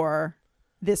exchange for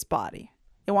this body.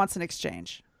 It wants an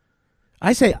exchange.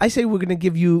 I say we're going to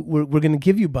give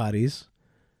you bodies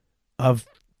of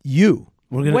you.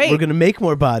 We're gonna make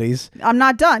more bodies. I'm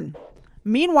not done.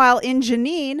 Meanwhile, in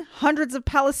Jenin, hundreds of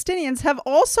Palestinians have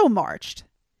also marched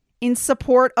in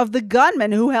support of the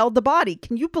gunman who held the body.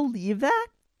 Can you believe that?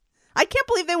 I can't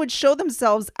believe they would show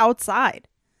themselves outside,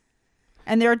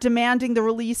 and they're demanding the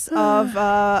release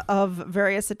of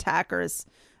various attackers'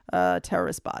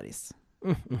 terrorist bodies.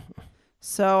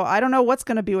 So I don't know what's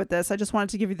going to be with this. I just wanted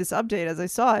to give you this update as I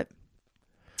saw it,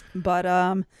 but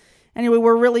anyway,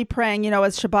 we're really praying,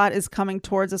 as Shabbat is coming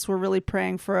towards us, we're really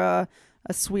praying for a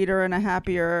sweeter and a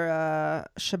happier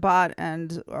Shabbat,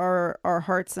 and our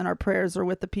hearts and our prayers are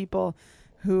with the people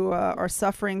who are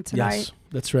suffering tonight. Yes,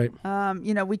 that's right.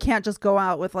 We can't just go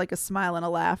out with a smile and a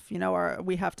laugh.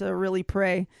 We have to really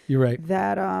pray. You're right.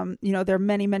 That, there are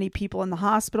many, many people in the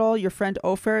hospital. Your friend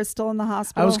Ofer is still in the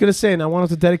hospital. I was going to say, and I wanted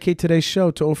to dedicate today's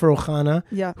show to Ofer Ochana,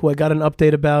 who I got an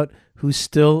update about, who's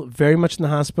still very much in the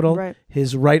hospital. Right.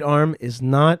 His right arm is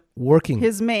not working.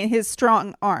 His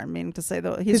strong arm, meaning to say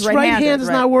though, his right hand is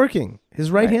not working.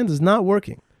 His right hand is not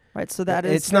working. Right. So that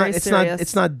is it's serious.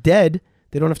 It's not dead.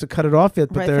 They don't have to cut it off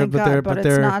yet, but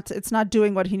it's not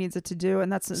doing what he needs it to do,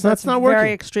 and that's not very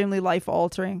working. Extremely life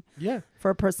altering. Yeah. For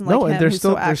a person like him, and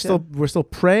we're still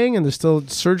praying, and there's still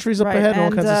surgeries up ahead, and all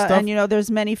kinds of stuff. And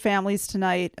there's many families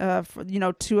tonight.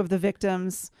 Two of the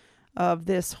victims of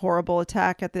this horrible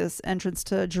attack at this entrance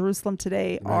to Jerusalem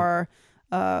today are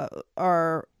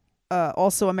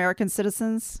also American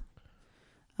citizens.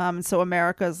 And so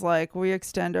America's we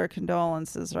extend our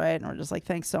condolences, right? And we're just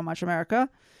thanks so much, America.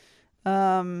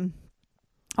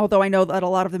 Although I know that a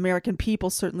lot of the American people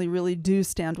certainly really do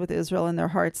stand with Israel in their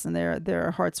hearts, and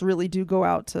their hearts really do go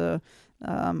out to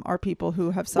our people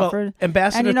who have suffered. Well,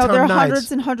 Ambassador Tom there are Nides.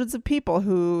 hundreds and hundreds of people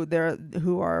who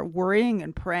are worrying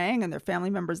and praying, and their family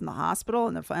members in the hospital,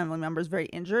 and their family members very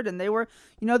injured. And they were,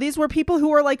 these were people who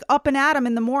were up and at 'em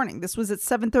in the morning. This was at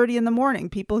 7:30 in the morning.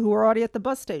 People who were already at the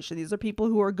bus station. These are people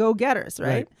who are go-getters,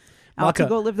 right? Out to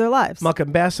go live their lives. Malkah,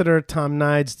 Ambassador Tom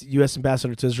Nides, U.S.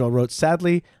 Ambassador to Israel, wrote,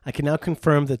 "Sadly, I can now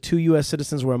confirm that 2 U.S.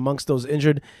 citizens were amongst those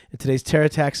injured in today's terror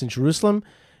attacks in Jerusalem.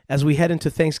 As we head into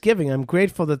Thanksgiving, I'm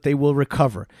grateful that they will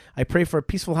recover. I pray for a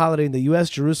peaceful holiday in the U.S.,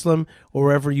 Jerusalem, or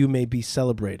wherever you may be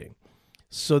celebrating."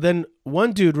 So then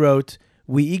one dude wrote,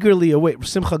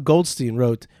 Simcha Goldstein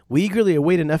wrote, "We eagerly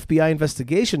await an FBI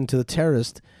investigation into the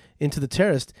terrorist,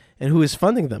 and who is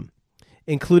funding them,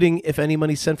 including if any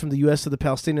money sent from the U.S. to the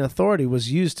Palestinian Authority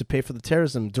was used to pay for the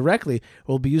terrorism directly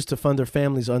or will be used to fund their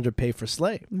families underpay for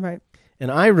slave." Right.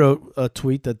 And I wrote a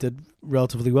tweet that did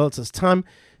relatively well. It says, "Tom,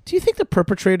 do you think the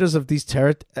perpetrators of these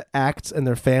terror acts and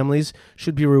their families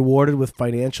should be rewarded with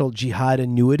financial jihad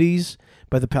annuities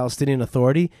by the Palestinian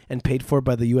Authority and paid for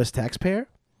by the U.S. taxpayer?"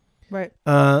 Right.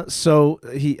 So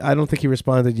I don't think he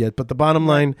responded yet, but the bottom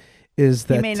line is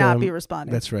that he may not be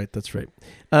responding. That's right.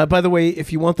 By the way,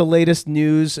 if you want the latest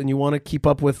news and you want to keep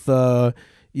up with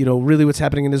really what's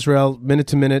happening in Israel minute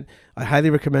to minute. I highly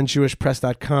recommend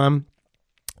JewishPress.com.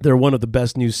 They're one of the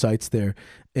best news sites there,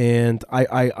 and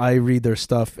I read their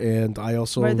stuff, and I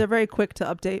also Right, they're very quick to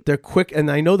update. They're quick,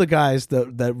 and I know the guys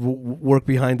that work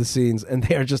behind the scenes, and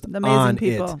they are just Amazing on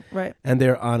people, it, right? And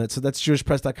they're on it. So that's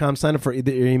JewishPress.com. Sign up for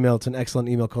your email. It's an excellent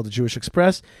email called the Jewish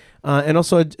Express, and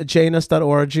also at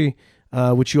jns.org,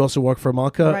 which you also work for,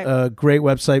 Malkah. Right. A great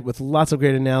website with lots of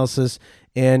great analysis,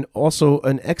 and also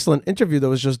an excellent interview that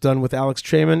was just done with Alex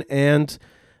Trayman and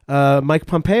Mike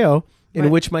Pompeo, in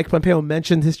which Mike Pompeo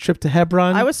mentioned his trip to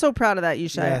Hebron. I was so proud of that,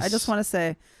 Yishai. Yes. I just want to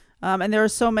say, and there are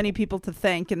so many people to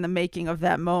thank in the making of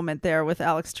that moment there with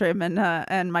Alex Trayman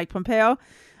and Mike Pompeo.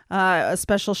 A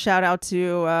special shout out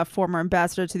to former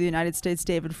ambassador to the United States,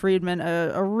 David Friedman,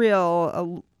 a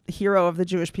real hero of the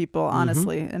Jewish people,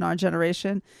 honestly, in our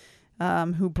generation,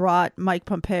 who brought Mike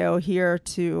Pompeo here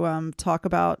to talk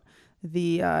about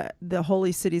the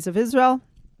holy cities of Israel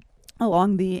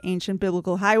along the ancient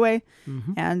biblical highway.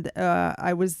 And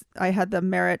I had the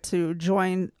merit to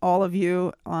join all of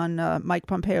you on Mike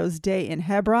Pompeo's day in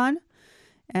Hebron.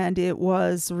 And it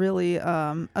was really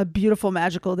a beautiful,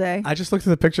 magical day. I just looked at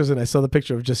the pictures and I saw the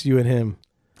picture of just you and him.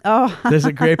 Oh, there's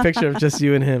a great picture of just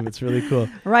you and him. It's really cool.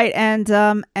 Right. And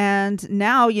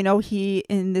now, he,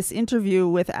 in this interview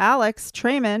with Alex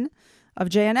Trayman of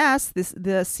JNS,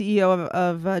 the CEO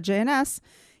of JNS,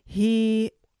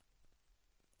 he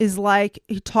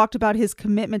talked about his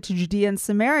commitment to Judea and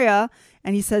Samaria,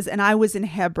 and he says, and I was in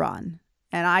Hebron,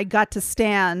 and I got to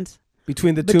stand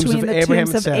between the tombs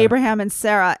of Abraham and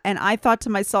Sarah. And I thought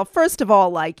to myself, first of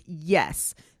all,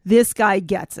 yes, this guy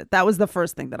gets it. That was the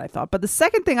first thing that I thought. But the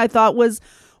second thing I thought was,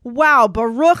 wow,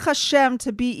 Baruch Hashem,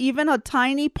 to be even a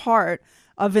tiny part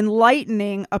of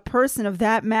enlightening a person of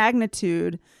that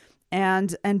magnitude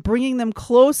and bringing them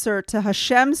closer to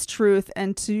Hashem's truth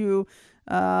and to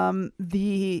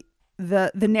the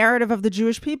narrative of the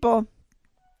Jewish people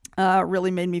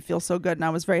really made me feel so good. And I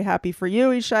was very happy for you,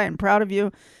 Yishai, and proud of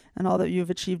you and all that you've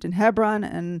achieved in Hebron.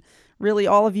 And really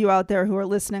all of you out there who are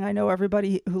listening, I know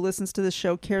everybody who listens to this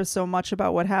show cares so much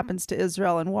about what happens to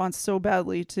Israel and wants so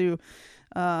badly to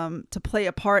play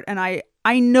a part. And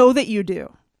I know that you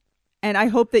do. And I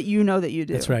hope that you know that you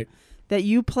do. That's right. That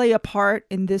you play a part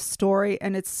in this story,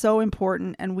 and it's so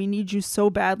important, and we need you so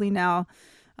badly now.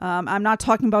 I'm not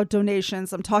talking about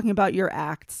donations. I'm talking about your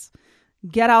acts.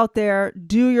 Get out there,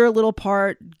 do your little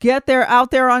part. Get there,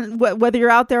 out there on whether you're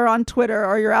out there on Twitter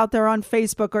or you're out there on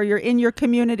Facebook or you're in your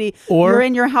community or you're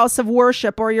in your house of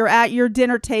worship or you're at your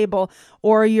dinner table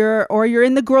or you're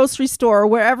in the grocery store or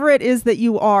wherever it is that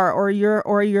you are, or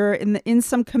you're in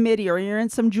some committee, or you're in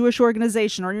some Jewish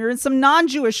organization, or you're in some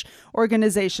non-Jewish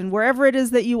organization. Wherever it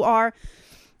is that you are,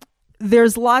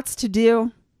 there's lots to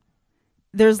do.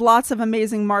 There's lots of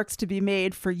amazing marks to be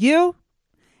made for you.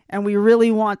 And we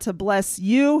really want to bless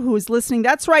you who is listening.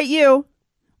 That's right, you.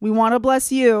 We want to bless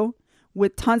you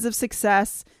with tons of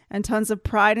success and tons of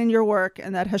pride in your work,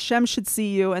 and that Hashem should see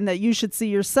you and that you should see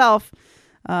yourself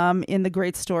in the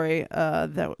great story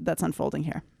that's unfolding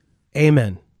here.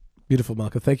 Amen. Beautiful,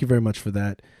 Malkah. Thank you very much for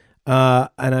that.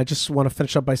 And I just want to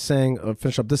finish up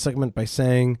this segment by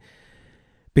saying,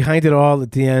 behind it all,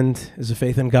 at the end, is a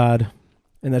faith in God.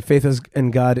 And that faith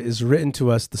in God is written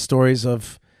to us, the stories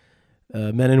of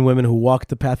men and women who walked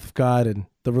the path of God and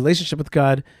the relationship with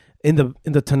God in the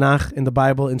Tanakh, in the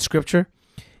Bible, in Scripture.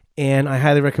 And I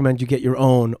highly recommend you get your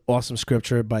own awesome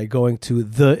scripture by going to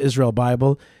the Israel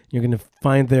Bible. You're going to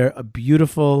find there a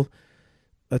beautiful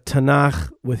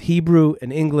Tanakh with Hebrew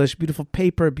and English, beautiful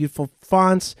paper, beautiful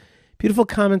fonts, beautiful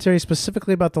commentary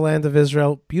specifically about the land of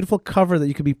Israel, beautiful cover that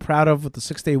you could be proud of with the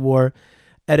 6-Day War,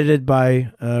 edited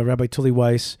by Rabbi Tully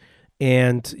Weiss.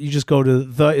 And you just go to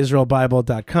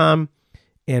theisraelbible.com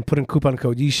and put in coupon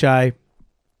code Yishai.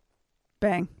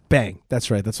 Bang. Bang. That's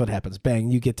right. That's what happens.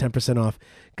 Bang. You get 10% off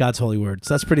God's holy word.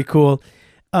 So that's pretty cool.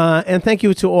 And thank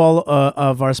you to all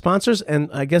of our sponsors. And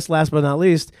I guess last but not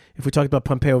least, if we talked about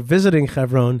Pompeo visiting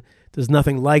Hebron, there's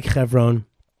nothing like Hebron,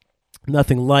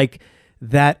 nothing like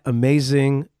that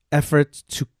amazing effort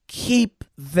to keep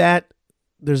that.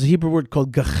 There's a Hebrew word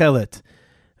called gachelet,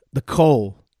 the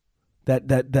coal.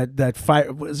 That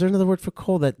fire. Is there another word for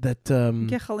coal?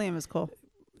 Gechalim is coal.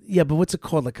 Yeah, but what's it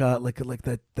called? Like that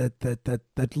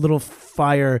little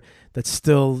fire that's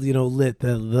still lit.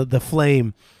 The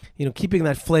flame. Keeping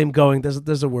that flame going.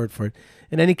 There's a word for it.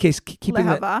 In any case, keeping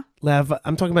Lehava. that lava.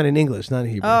 I'm talking about in English, not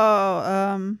in Hebrew.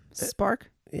 Oh,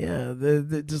 spark. Yeah,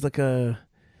 there's like a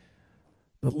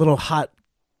little hot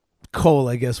coal,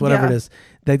 I guess, whatever it is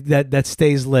that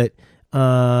stays lit.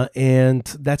 And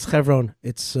that's Hebron.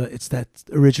 It's that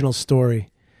original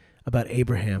story about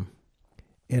Abraham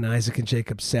and Isaac and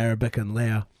Jacob, Sarah, Rebecca, and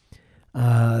Leah,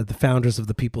 the founders of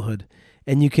the Peoplehood.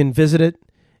 And you can visit it,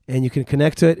 and you can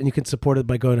connect to it, and you can support it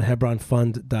by going to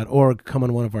hebronfund.org. Come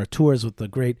on one of our tours with the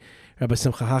great Rabbi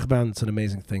Simcha Hachbaum. It's an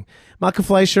amazing thing. Malkah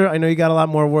Fleisher, I know you got a lot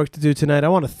more work to do tonight. I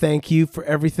want to thank you for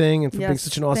everything and for being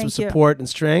such an awesome support and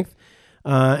strength.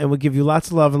 And we'll give you lots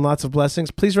of love and lots of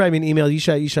blessings. Please write me an email,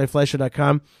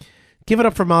 yishai@yishaifleisher.com. Give it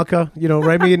up for Malkah.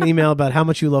 Write me an email about how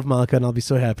much you love Malkah, and I'll be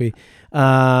so happy.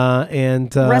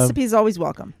 Recipes always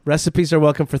welcome. Recipes are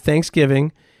welcome for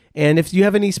Thanksgiving. And if you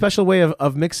have any special way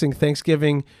of mixing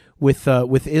Thanksgiving with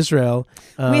Israel.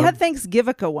 We had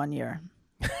Thanksgivica one year.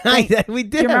 We did.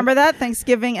 Do you remember that?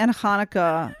 Thanksgiving and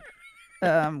Hanukkah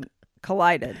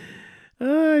collided.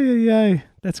 Oh,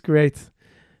 that's great.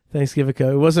 Thanksgiving.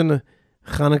 It wasn't a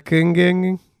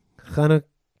Hanukkah. Hanukkah.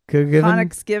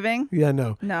 Yeah,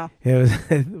 no. It was,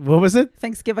 what was it?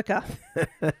 Thanksgivica.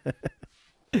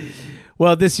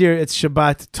 Well, this year it's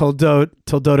Shabbat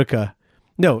Toldotica.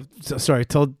 No, sorry,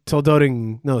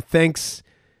 Toldoting. No, thanks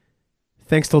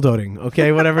Toldoting.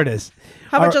 Okay, whatever it is.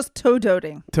 How about just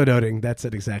Todoting? Todoting, that's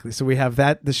it exactly. So we have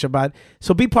that, the Shabbat.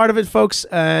 So be part of it, folks,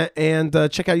 and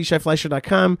check out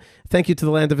YishaiFleisher.com. Thank you to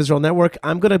the Land of Israel Network.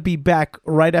 I'm going to be back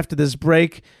right after this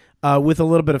break with a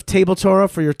little bit of Table Torah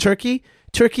for your turkey.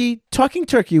 Talking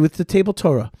turkey with the Table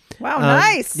Torah. Wow,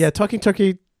 nice. Yeah, talking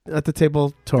turkey at the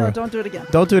Table Torah. No, don't do it again.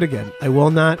 Don't do it again. I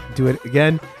will not do it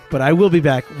again, but I will be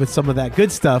back with some of that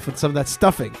good stuff and some of that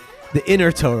stuffing. The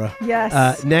inner Torah.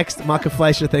 Yes. Next, Malkah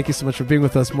Fleisher, thank you so much for being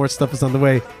with us. More stuff is on the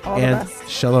way. All the best.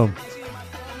 Shalom.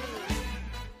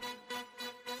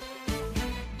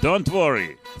 Don't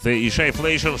worry. The Yishai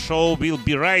Fleisher Show will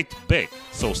be right back,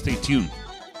 so stay tuned.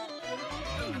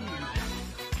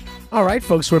 All right,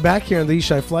 folks, we're back here on the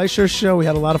Yishai Fleisher Show. We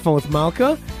had a lot of fun with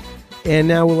Malkah. And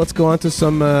now let's go on to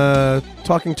some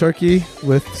talking turkey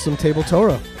with some Table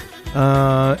Torah.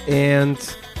 And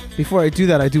before I do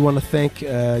that, I do want to thank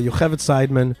Yocheved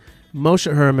Seidman,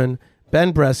 Moshe Herman,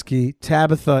 Ben Bresky,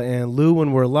 Tabitha, and Lou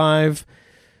when we're live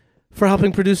for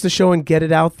helping produce the show and get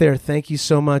it out there. Thank you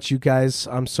so much, you guys.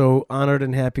 I'm so honored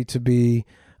and happy to be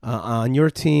on your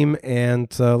team.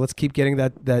 And let's keep getting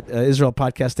that Israel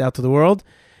podcast out to the world.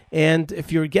 And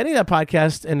if you're getting that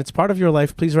podcast and it's part of your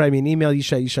life, please write me an email,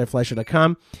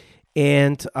 yishai@yishaifleisher.com.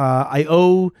 And I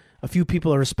owe a few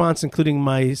people a response, including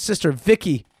my sister,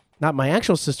 Vicky. Not my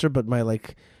actual sister, but my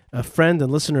friend and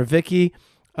listener, Vicky,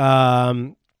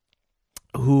 who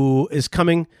is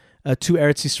coming to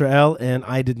Eretz Yisrael, and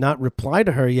I did not reply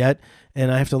to her yet,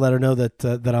 and I have to let her know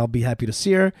that I'll be happy to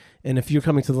see her. And if you're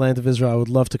coming to the Land of Israel, I would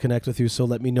love to connect with you, so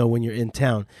let me know when you're in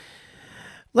town.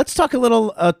 Let's talk a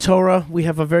little Torah. We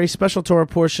have a very special Torah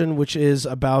portion, which is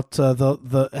about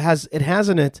it has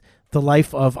in it the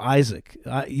life of Isaac.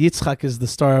 Yitzchak is the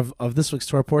star of this week's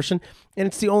Torah portion, and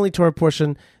it's the only Torah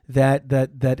portion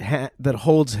that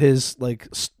holds his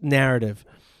narrative.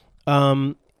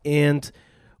 And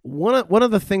one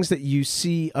of the things that you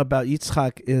see about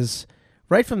Yitzchak is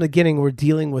right from the beginning we're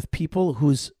dealing with people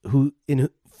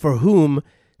for whom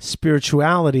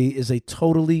spirituality is a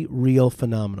totally real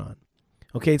phenomenon.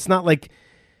 Okay, it's not like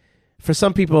for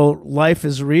some people life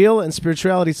is real and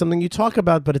spirituality is something you talk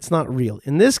about, but it's not real.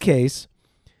 In this case,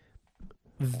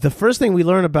 the first thing we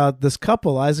learn about this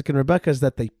couple, Isaac and Rebecca, is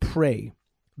that they pray.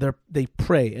 They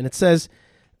pray, and it says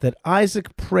that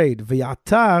Isaac prayed.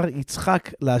 V'yatar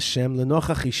Yitzchak laHashem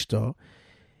lenochach ishto.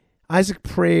 Isaac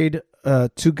prayed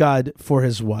to God for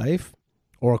his wife,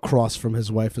 or across from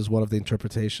his wife is one of the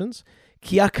interpretations.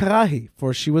 Ki akrahi,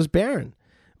 for she was barren.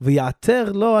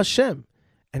 V'yater lo Hashem.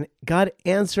 And God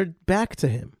answered back to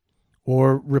him,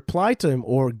 or replied to him,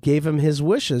 or gave him his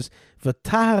wishes.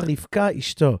 V'tahar Rivka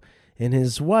ishto. And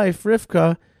his wife,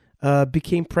 Rivka,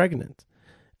 became pregnant.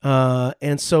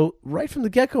 And so right from the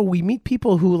get-go, we meet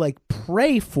people who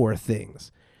pray for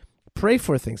things.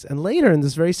 And later in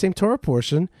this very same Torah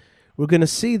portion, we're going to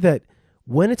see that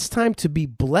when it's time to be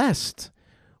blessed,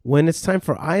 when it's time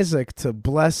for Isaac to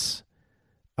bless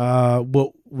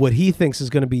what he thinks is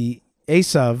going to be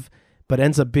Esav, but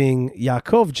ends up being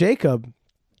Yaakov, Jacob,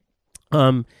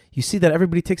 you see that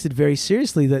everybody takes it very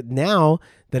seriously, that now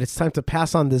that it's time to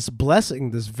pass on this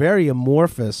blessing, this very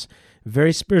amorphous,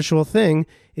 very spiritual thing,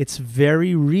 it's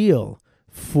very real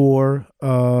for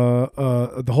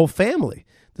the whole family.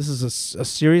 This is a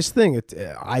serious thing.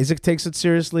 Isaac takes it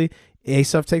seriously,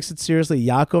 Esav takes it seriously,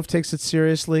 Yaakov takes it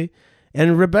seriously,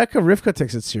 and Rivka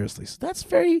takes it seriously. So that's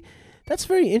very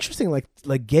interesting.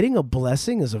 Like getting a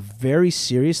blessing is a very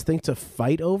serious thing to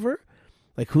fight over.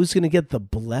 Like who's going to get the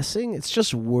blessing? It's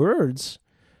just words,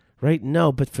 right?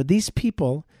 No, but for these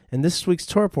people in this week's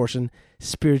Torah portion,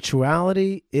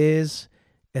 spirituality is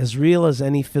as real as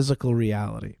any physical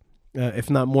reality, if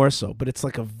not more so. But it's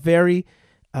like a very,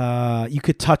 you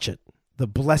could touch it. The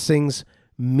blessings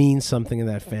mean something in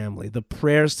that family. The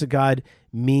prayers to God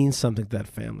mean something to that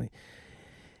family.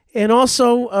 And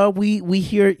also, we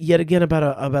hear yet again about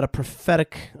a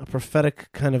prophetic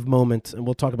kind of moment, and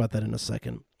we'll talk about that in a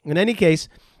second. In any case,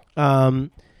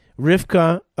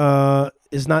 Rivka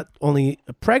is not only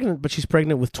pregnant, but she's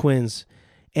pregnant with twins,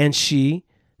 and she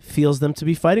feels them to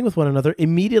be fighting with one another.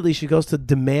 Immediately, she goes to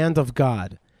demand of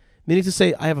God, meaning to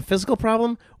say, I have a physical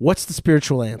problem. What's the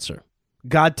spiritual answer?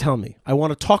 God, tell me. I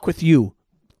want to talk with you,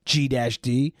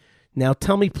 G-D. Now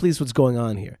tell me, please, what's going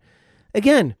on here.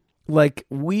 Again, like,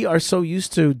 we are so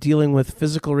used to dealing with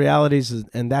physical realities,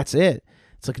 and that's it.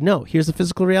 It's like, no, here's the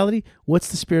physical reality. What's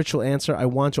the spiritual answer? I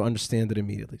want to understand it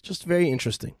immediately. Just very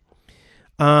interesting.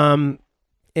 And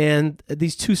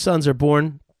these two sons are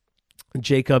born.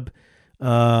 Jacob,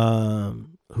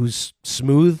 who's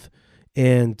smooth,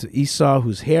 and Esau,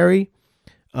 who's hairy.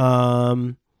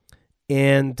 And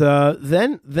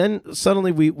then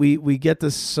suddenly we get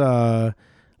this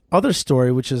other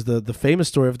story, which is the famous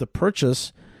story of the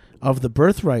purchase of the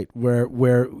birthright,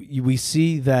 where we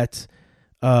see that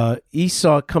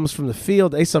Esau comes from the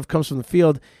field. Esav comes from the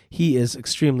field. He is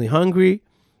extremely hungry,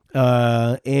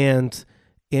 and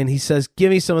he says,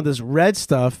 "Give me some of this red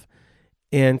stuff."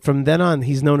 And from then on,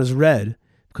 he's known as Red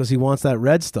because he wants that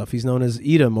red stuff. He's known as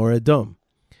Edom or Edom,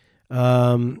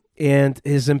 and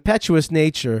his impetuous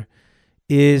nature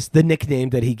is the nickname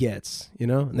that he gets.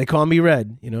 And they call me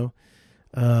Red.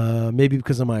 Maybe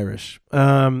because I'm Irish.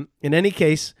 In any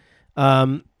case,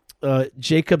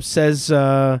 Jacob says,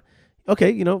 okay,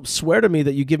 swear to me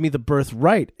that you give me the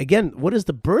birthright. Again, what is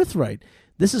the birthright?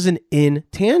 This is an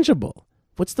intangible.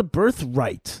 What's the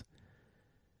birthright?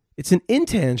 It's an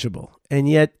intangible. And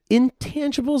yet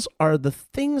intangibles are the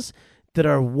things that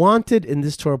are wanted in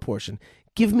this Torah portion.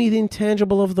 Give me the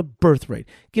intangible of the birthright.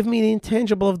 Give me the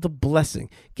intangible of the blessing.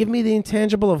 Give me the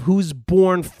intangible of who's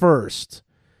born first.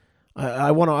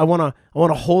 I want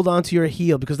to hold on to your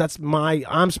heel because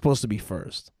I'm supposed to be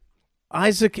first.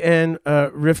 Isaac and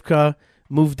Rivka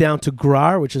moved down to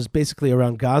Gerar, which is basically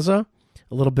around Gaza,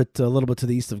 a little bit to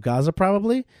the east of Gaza,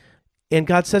 probably. And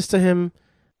God says to him,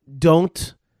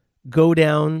 "Don't go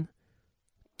down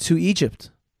to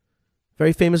Egypt."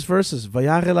 Very famous verses.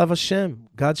 Vayar elav Hashem.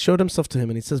 God showed himself to him,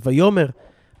 and he says, "Vayomer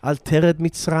al tered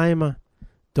Mitzrayma."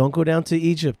 Don't go down to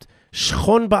Egypt.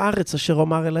 Shchon ba'aretz asher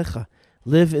omar elecha.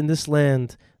 Live in this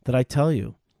land that I tell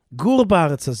you. Gur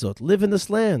ba'aretz hazot. Live in this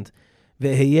land.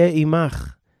 Ve'heyeh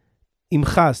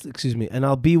imcha, and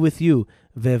I'll be with you.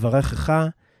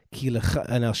 Ve'varechecha,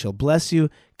 and I shall bless you.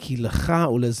 Ki lecha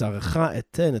ulezarecha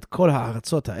eten et kol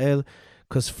ha'aratzot ha'el.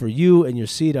 Because for you and your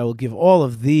seed I will give all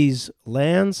of these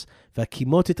lands.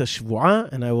 V'akimotit hashvuah,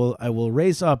 and I will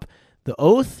raise up the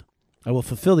oath. I will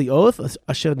fulfill the oath.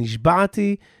 Asher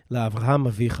nishba'ati la'Avraham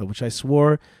avicha, which I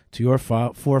swore to your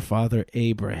forefather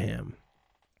Abraham.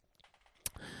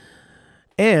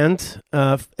 And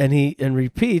he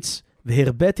repeats,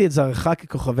 V'hirbeti et zarecha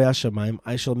kekochavei hashamayim.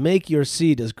 I shall make your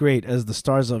seed as great as the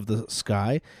stars of the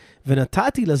sky.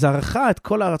 V'natati lezarecha et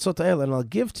kol ha'aratzot ha'el, and I'll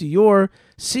give to your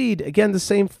seed, again the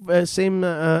same kind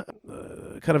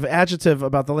of adjective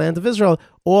about the land of Israel,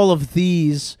 all of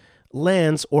these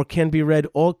lands, or can be read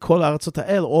all kol ha'aratzot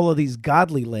ha'el, all of these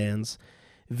godly lands.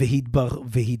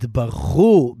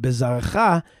 V'hidbarchu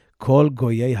bezarecha kol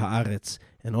goyei haaretz,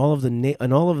 and all of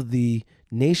the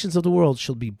nations of the world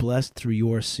shall be blessed through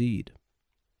your seed.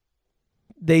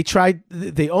 They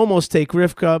almost take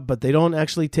Rivka, but they don't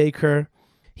actually take her.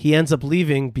 He ends up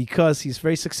leaving because he's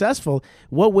very successful.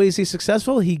 What way is he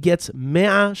successful? He gets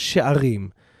 100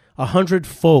 she'arim,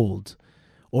 100-fold,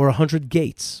 or 100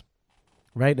 gates,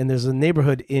 right? And there's a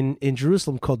neighborhood in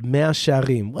Jerusalem called Mea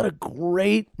She'arim. What a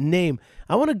great name.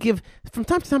 From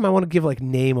time to time, I want to give like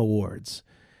name awards.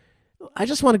 I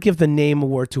just want to give the name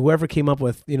award to whoever came up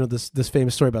with, this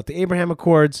famous story about the Abraham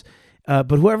Accords. But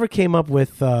whoever came up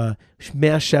with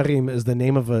Mea She'arim as the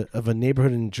name of a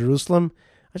neighborhood in Jerusalem,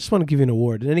 I just want to give you an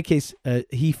award. In any case,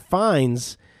 Isaac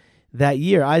finds that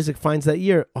year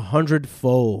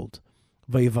 100-fold.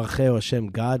 Vayivarcheu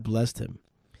Hashem, God blessed him.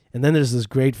 And then there's this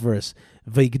great verse.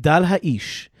 Vayigdal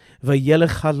ha'ish,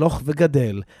 vayelech haloch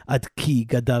v'gadel, ad ki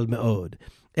gadal me'od.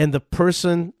 And the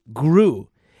person grew,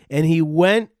 and he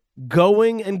went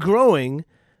going and growing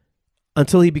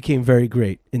until he became very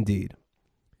great indeed.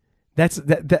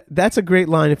 That's a great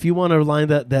line. If you want a line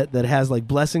that has like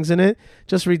blessings in it,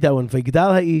 just read that one.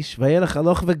 Vayigdal ha'ish, vayelech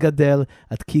haloch v'gadel,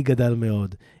 ad ki gadal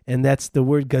me'od. And that's the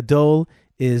word gadol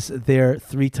is there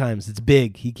 3 times. It's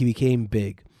big. He became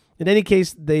big. In any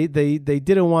case, they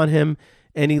didn't want him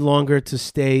any longer to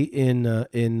stay in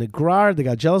Gerar. They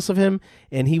got jealous of him,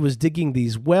 and he was digging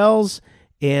these wells.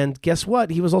 And guess what?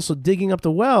 He was also digging up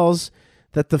the wells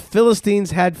that the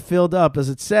Philistines had filled up, as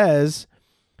it says.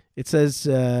 It says,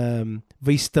 "V'istamum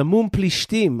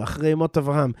plishtim achrei mot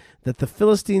Avraham," that the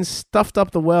Philistines stuffed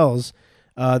up the wells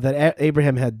that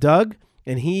Abraham had dug,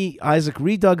 and Isaac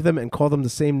redug them and called them the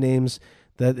same names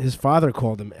that his father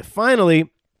called them. And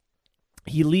finally,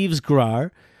 he leaves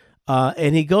Gerar,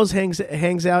 and he goes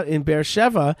hangs out in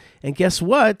Beersheba. And guess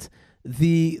what?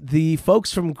 The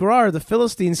folks from Gerar, the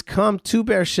Philistines, come to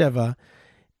Beersheba,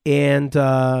 and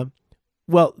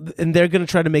and they're going to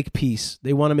try to make peace.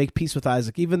 They want to make peace with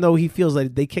Isaac, even though he feels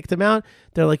like they kicked him out.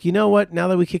 They're like, you know what? Now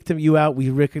that we kicked you out, we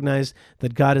recognize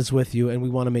that God is with you, and we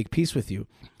want to make peace with you.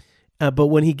 But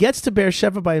when he gets to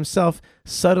Beersheba by himself,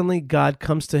 suddenly God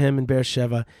comes to him in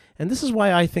Beersheba. And this is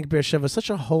why I think Beersheba is such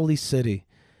a holy city.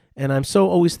 And I'm so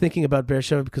always thinking about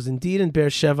Beersheba, because indeed in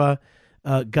Beersheba,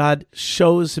 God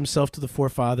shows himself to the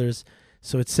forefathers.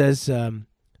 So it says,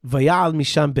 Vayal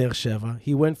misham Beersheba.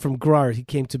 He went from Gerar, he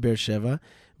came to Beersheba.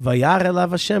 Vayar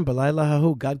elav Hashem b'layla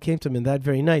hahu. God came to him in that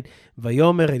very night.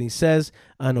 Vayomer, and he says,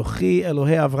 Anochi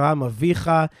Elohei Avraham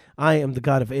avicha. I am the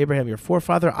God of Abraham, your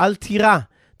forefather. Al tira.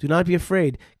 Do not be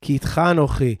afraid. Ki itcha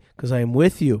anochi, because I am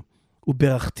with you.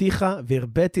 Uberachticha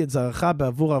v'irbeti et zaracha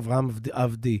ba'avur Avraham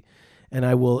avdi. And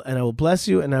I will bless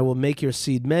you, and I will make your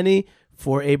seed many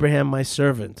for Abraham my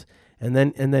servant. And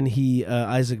then he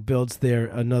Isaac builds there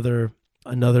another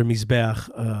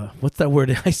mizbeach. What's that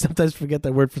word? I sometimes forget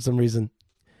that word for some reason.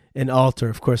 An altar,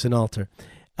 of course, an altar.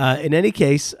 In any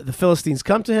case, the Philistines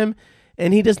come to him,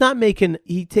 and he does not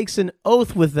he takes an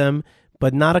oath with them,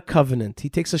 but not a covenant. He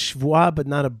takes a shvuah, but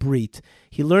not a brit.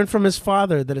 He learned from his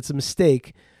father that it's a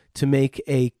mistake to make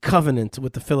a covenant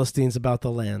with the Philistines about the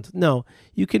land. No,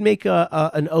 you can make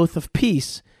an oath of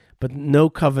peace, but no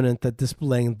covenant that this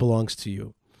land belongs to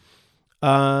you.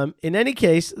 In any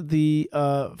case, the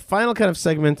final kind of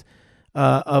segment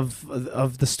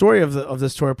of the story of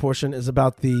this Torah portion is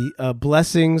about the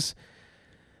blessings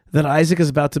that Isaac is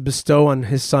about to bestow on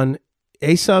his son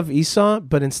Esau,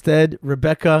 but instead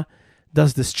Rebekah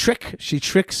does this trick. She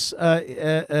tricks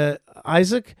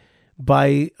Isaac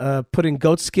by putting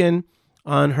goat skin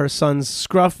on her son's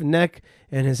scruff, neck,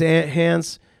 and his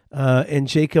hands, and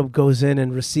Jacob goes in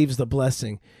and receives the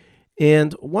blessing.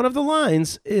 And one of the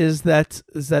lines is that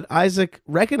Isaac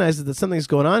recognizes that something's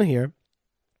going on here.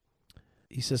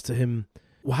 He says to him,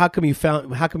 "Well, how come you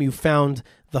found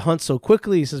the hunt so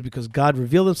quickly?" He says, "Because God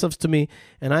revealed himself to me."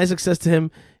 And Isaac says to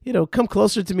him, "Come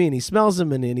closer to me." And he smells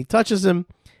him, and he touches him,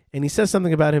 and he says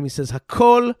something about him. He says,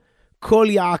 "Hakol kol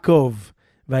Yaakov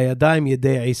vayadayim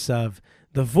yedei Esav."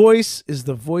 The voice is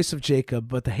the voice of Jacob,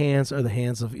 but the hands are the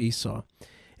hands of Esau.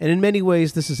 And in many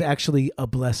ways, this is actually a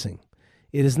blessing.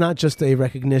 It is not just a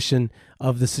recognition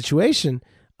of the situation.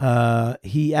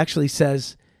 He actually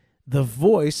says, the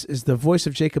voice is the voice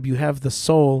of Jacob. You have the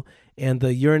soul and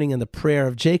the yearning and the prayer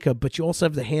of Jacob, but you also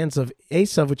have the hands of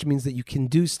Esau, which means that you can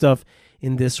do stuff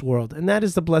in this world. And that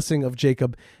is the blessing of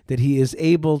Jacob, that he is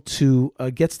able to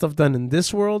get stuff done in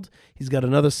this world. He's got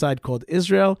another side called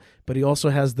Israel, but he also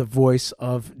has the voice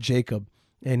of Jacob.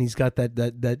 And he's got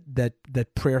that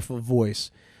prayerful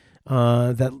voice.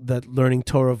 That learning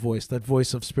Torah voice, that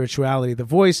voice of spirituality, the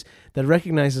voice that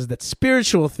recognizes that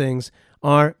spiritual things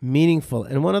are meaningful.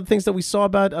 And one of the things that we saw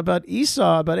about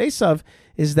Esav,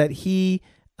 is that he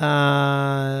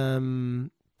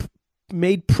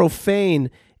made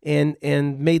profane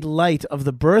and made light of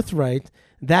the birthright.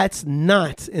 That's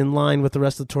not in line with the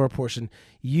rest of the Torah portion.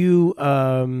 You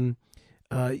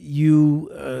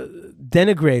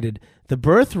denigrated the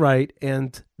birthright,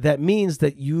 and that means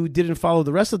that you didn't follow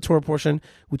the rest of the Torah portion,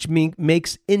 which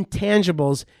makes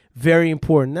intangibles very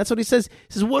important. That's what he says.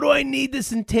 He says, what do I need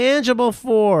this intangible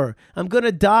for? I'm going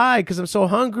to die because I'm so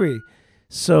hungry.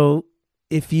 So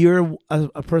if you're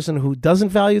a person who doesn't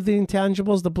value the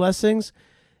intangibles, the blessings,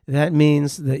 that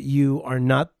means that you are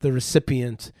not the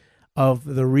recipient of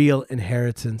the real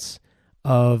inheritance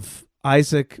of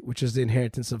Isaac, which is the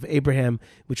inheritance of Abraham,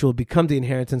 which will become the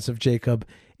inheritance of Jacob,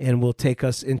 and will take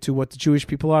us into what the Jewish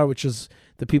people are, which is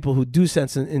the people who do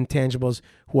sense intangibles,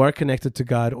 who are connected to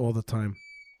God all the time.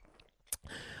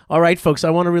 All right, folks, I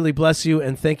want to really bless you,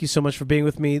 and thank you so much for being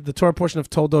with me. The Torah portion of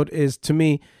Toldot is, to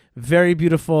me, very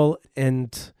beautiful,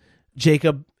 and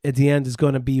Jacob, at the end, is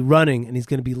going to be running, and he's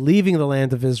going to be leaving the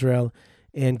land of Israel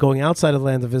and going outside of the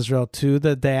land of Israel to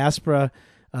the diaspora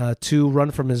to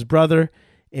run from his brother.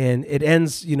 And it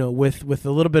ends, with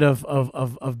a little bit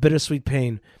of bittersweet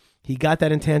pain. He got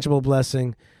that intangible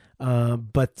blessing,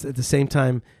 but at the same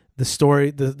time, the story,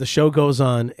 the show goes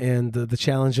on, and the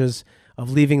challenges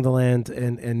of leaving the land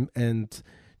and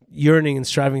yearning and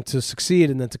striving to succeed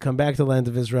and then to come back to the land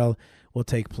of Israel will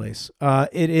take place.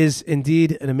 It is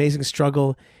indeed an amazing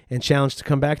struggle and challenge to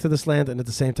come back to this land, and at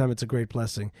the same time, it's a great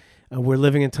blessing. We're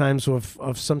living in times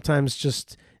of sometimes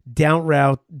just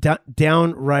downright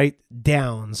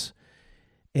downs,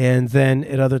 and then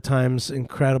at other times,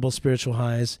 incredible spiritual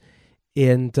highs.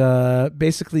 And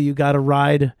basically, you got to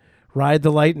ride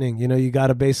the lightning. You got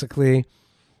to basically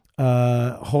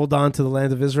hold on to the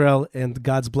land of Israel and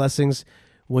God's blessings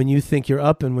when you think you're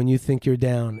up and when you think you're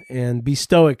down, and be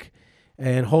stoic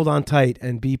and hold on tight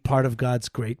and be part of God's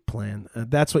great plan.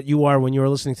 That's what you are when you are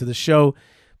listening to the show.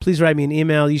 Please write me an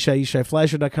email,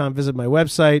 yishai@fleisher.com. Visit my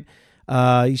website,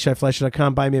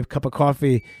 yishai@fleisher.com. Buy me a cup of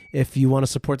coffee if you want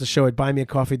to support the show at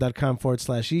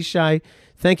buymeacoffee.com/Yishai.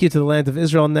 Thank you to the Land of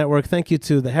Israel Network. Thank you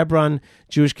to the Hebron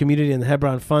Jewish Community and the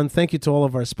Hebron Fund. Thank you to all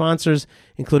of our sponsors,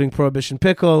 including Prohibition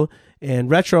Pickle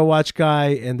and Retro Watch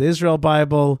Guy and the Israel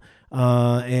Bible,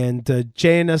 and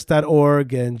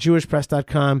jns.org and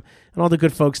jewishpress.com, and all the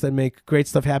good folks that make great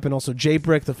stuff happen. Also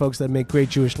JBrick, the folks that make great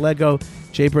Jewish Lego,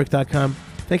 jbrick.com.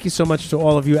 Thank you so much to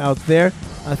all of you out there.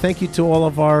 Thank you to all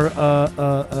of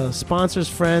our sponsors,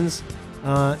 friends,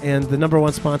 and the number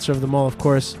one sponsor of them all, of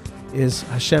course, is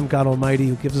Hashem, God Almighty,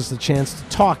 who gives us the chance to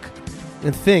talk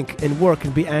and think and work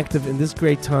and be active in this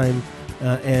great time,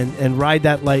 and ride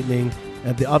that lightning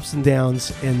at the ups and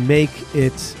downs and make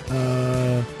it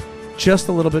just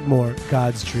a little bit more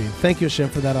God's dream. Thank you, Hashem,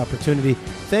 for that opportunity.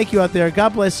 Thank you out there. God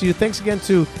bless you. Thanks again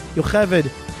to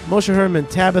Yocheved, Moshe Herman,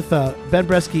 Tabitha, Ben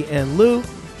Bresky, and Lou.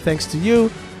 Thanks to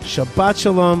you. Shabbat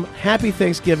Shalom. Happy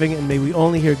Thanksgiving, and may we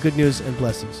only hear good news and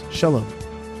blessings. Shalom.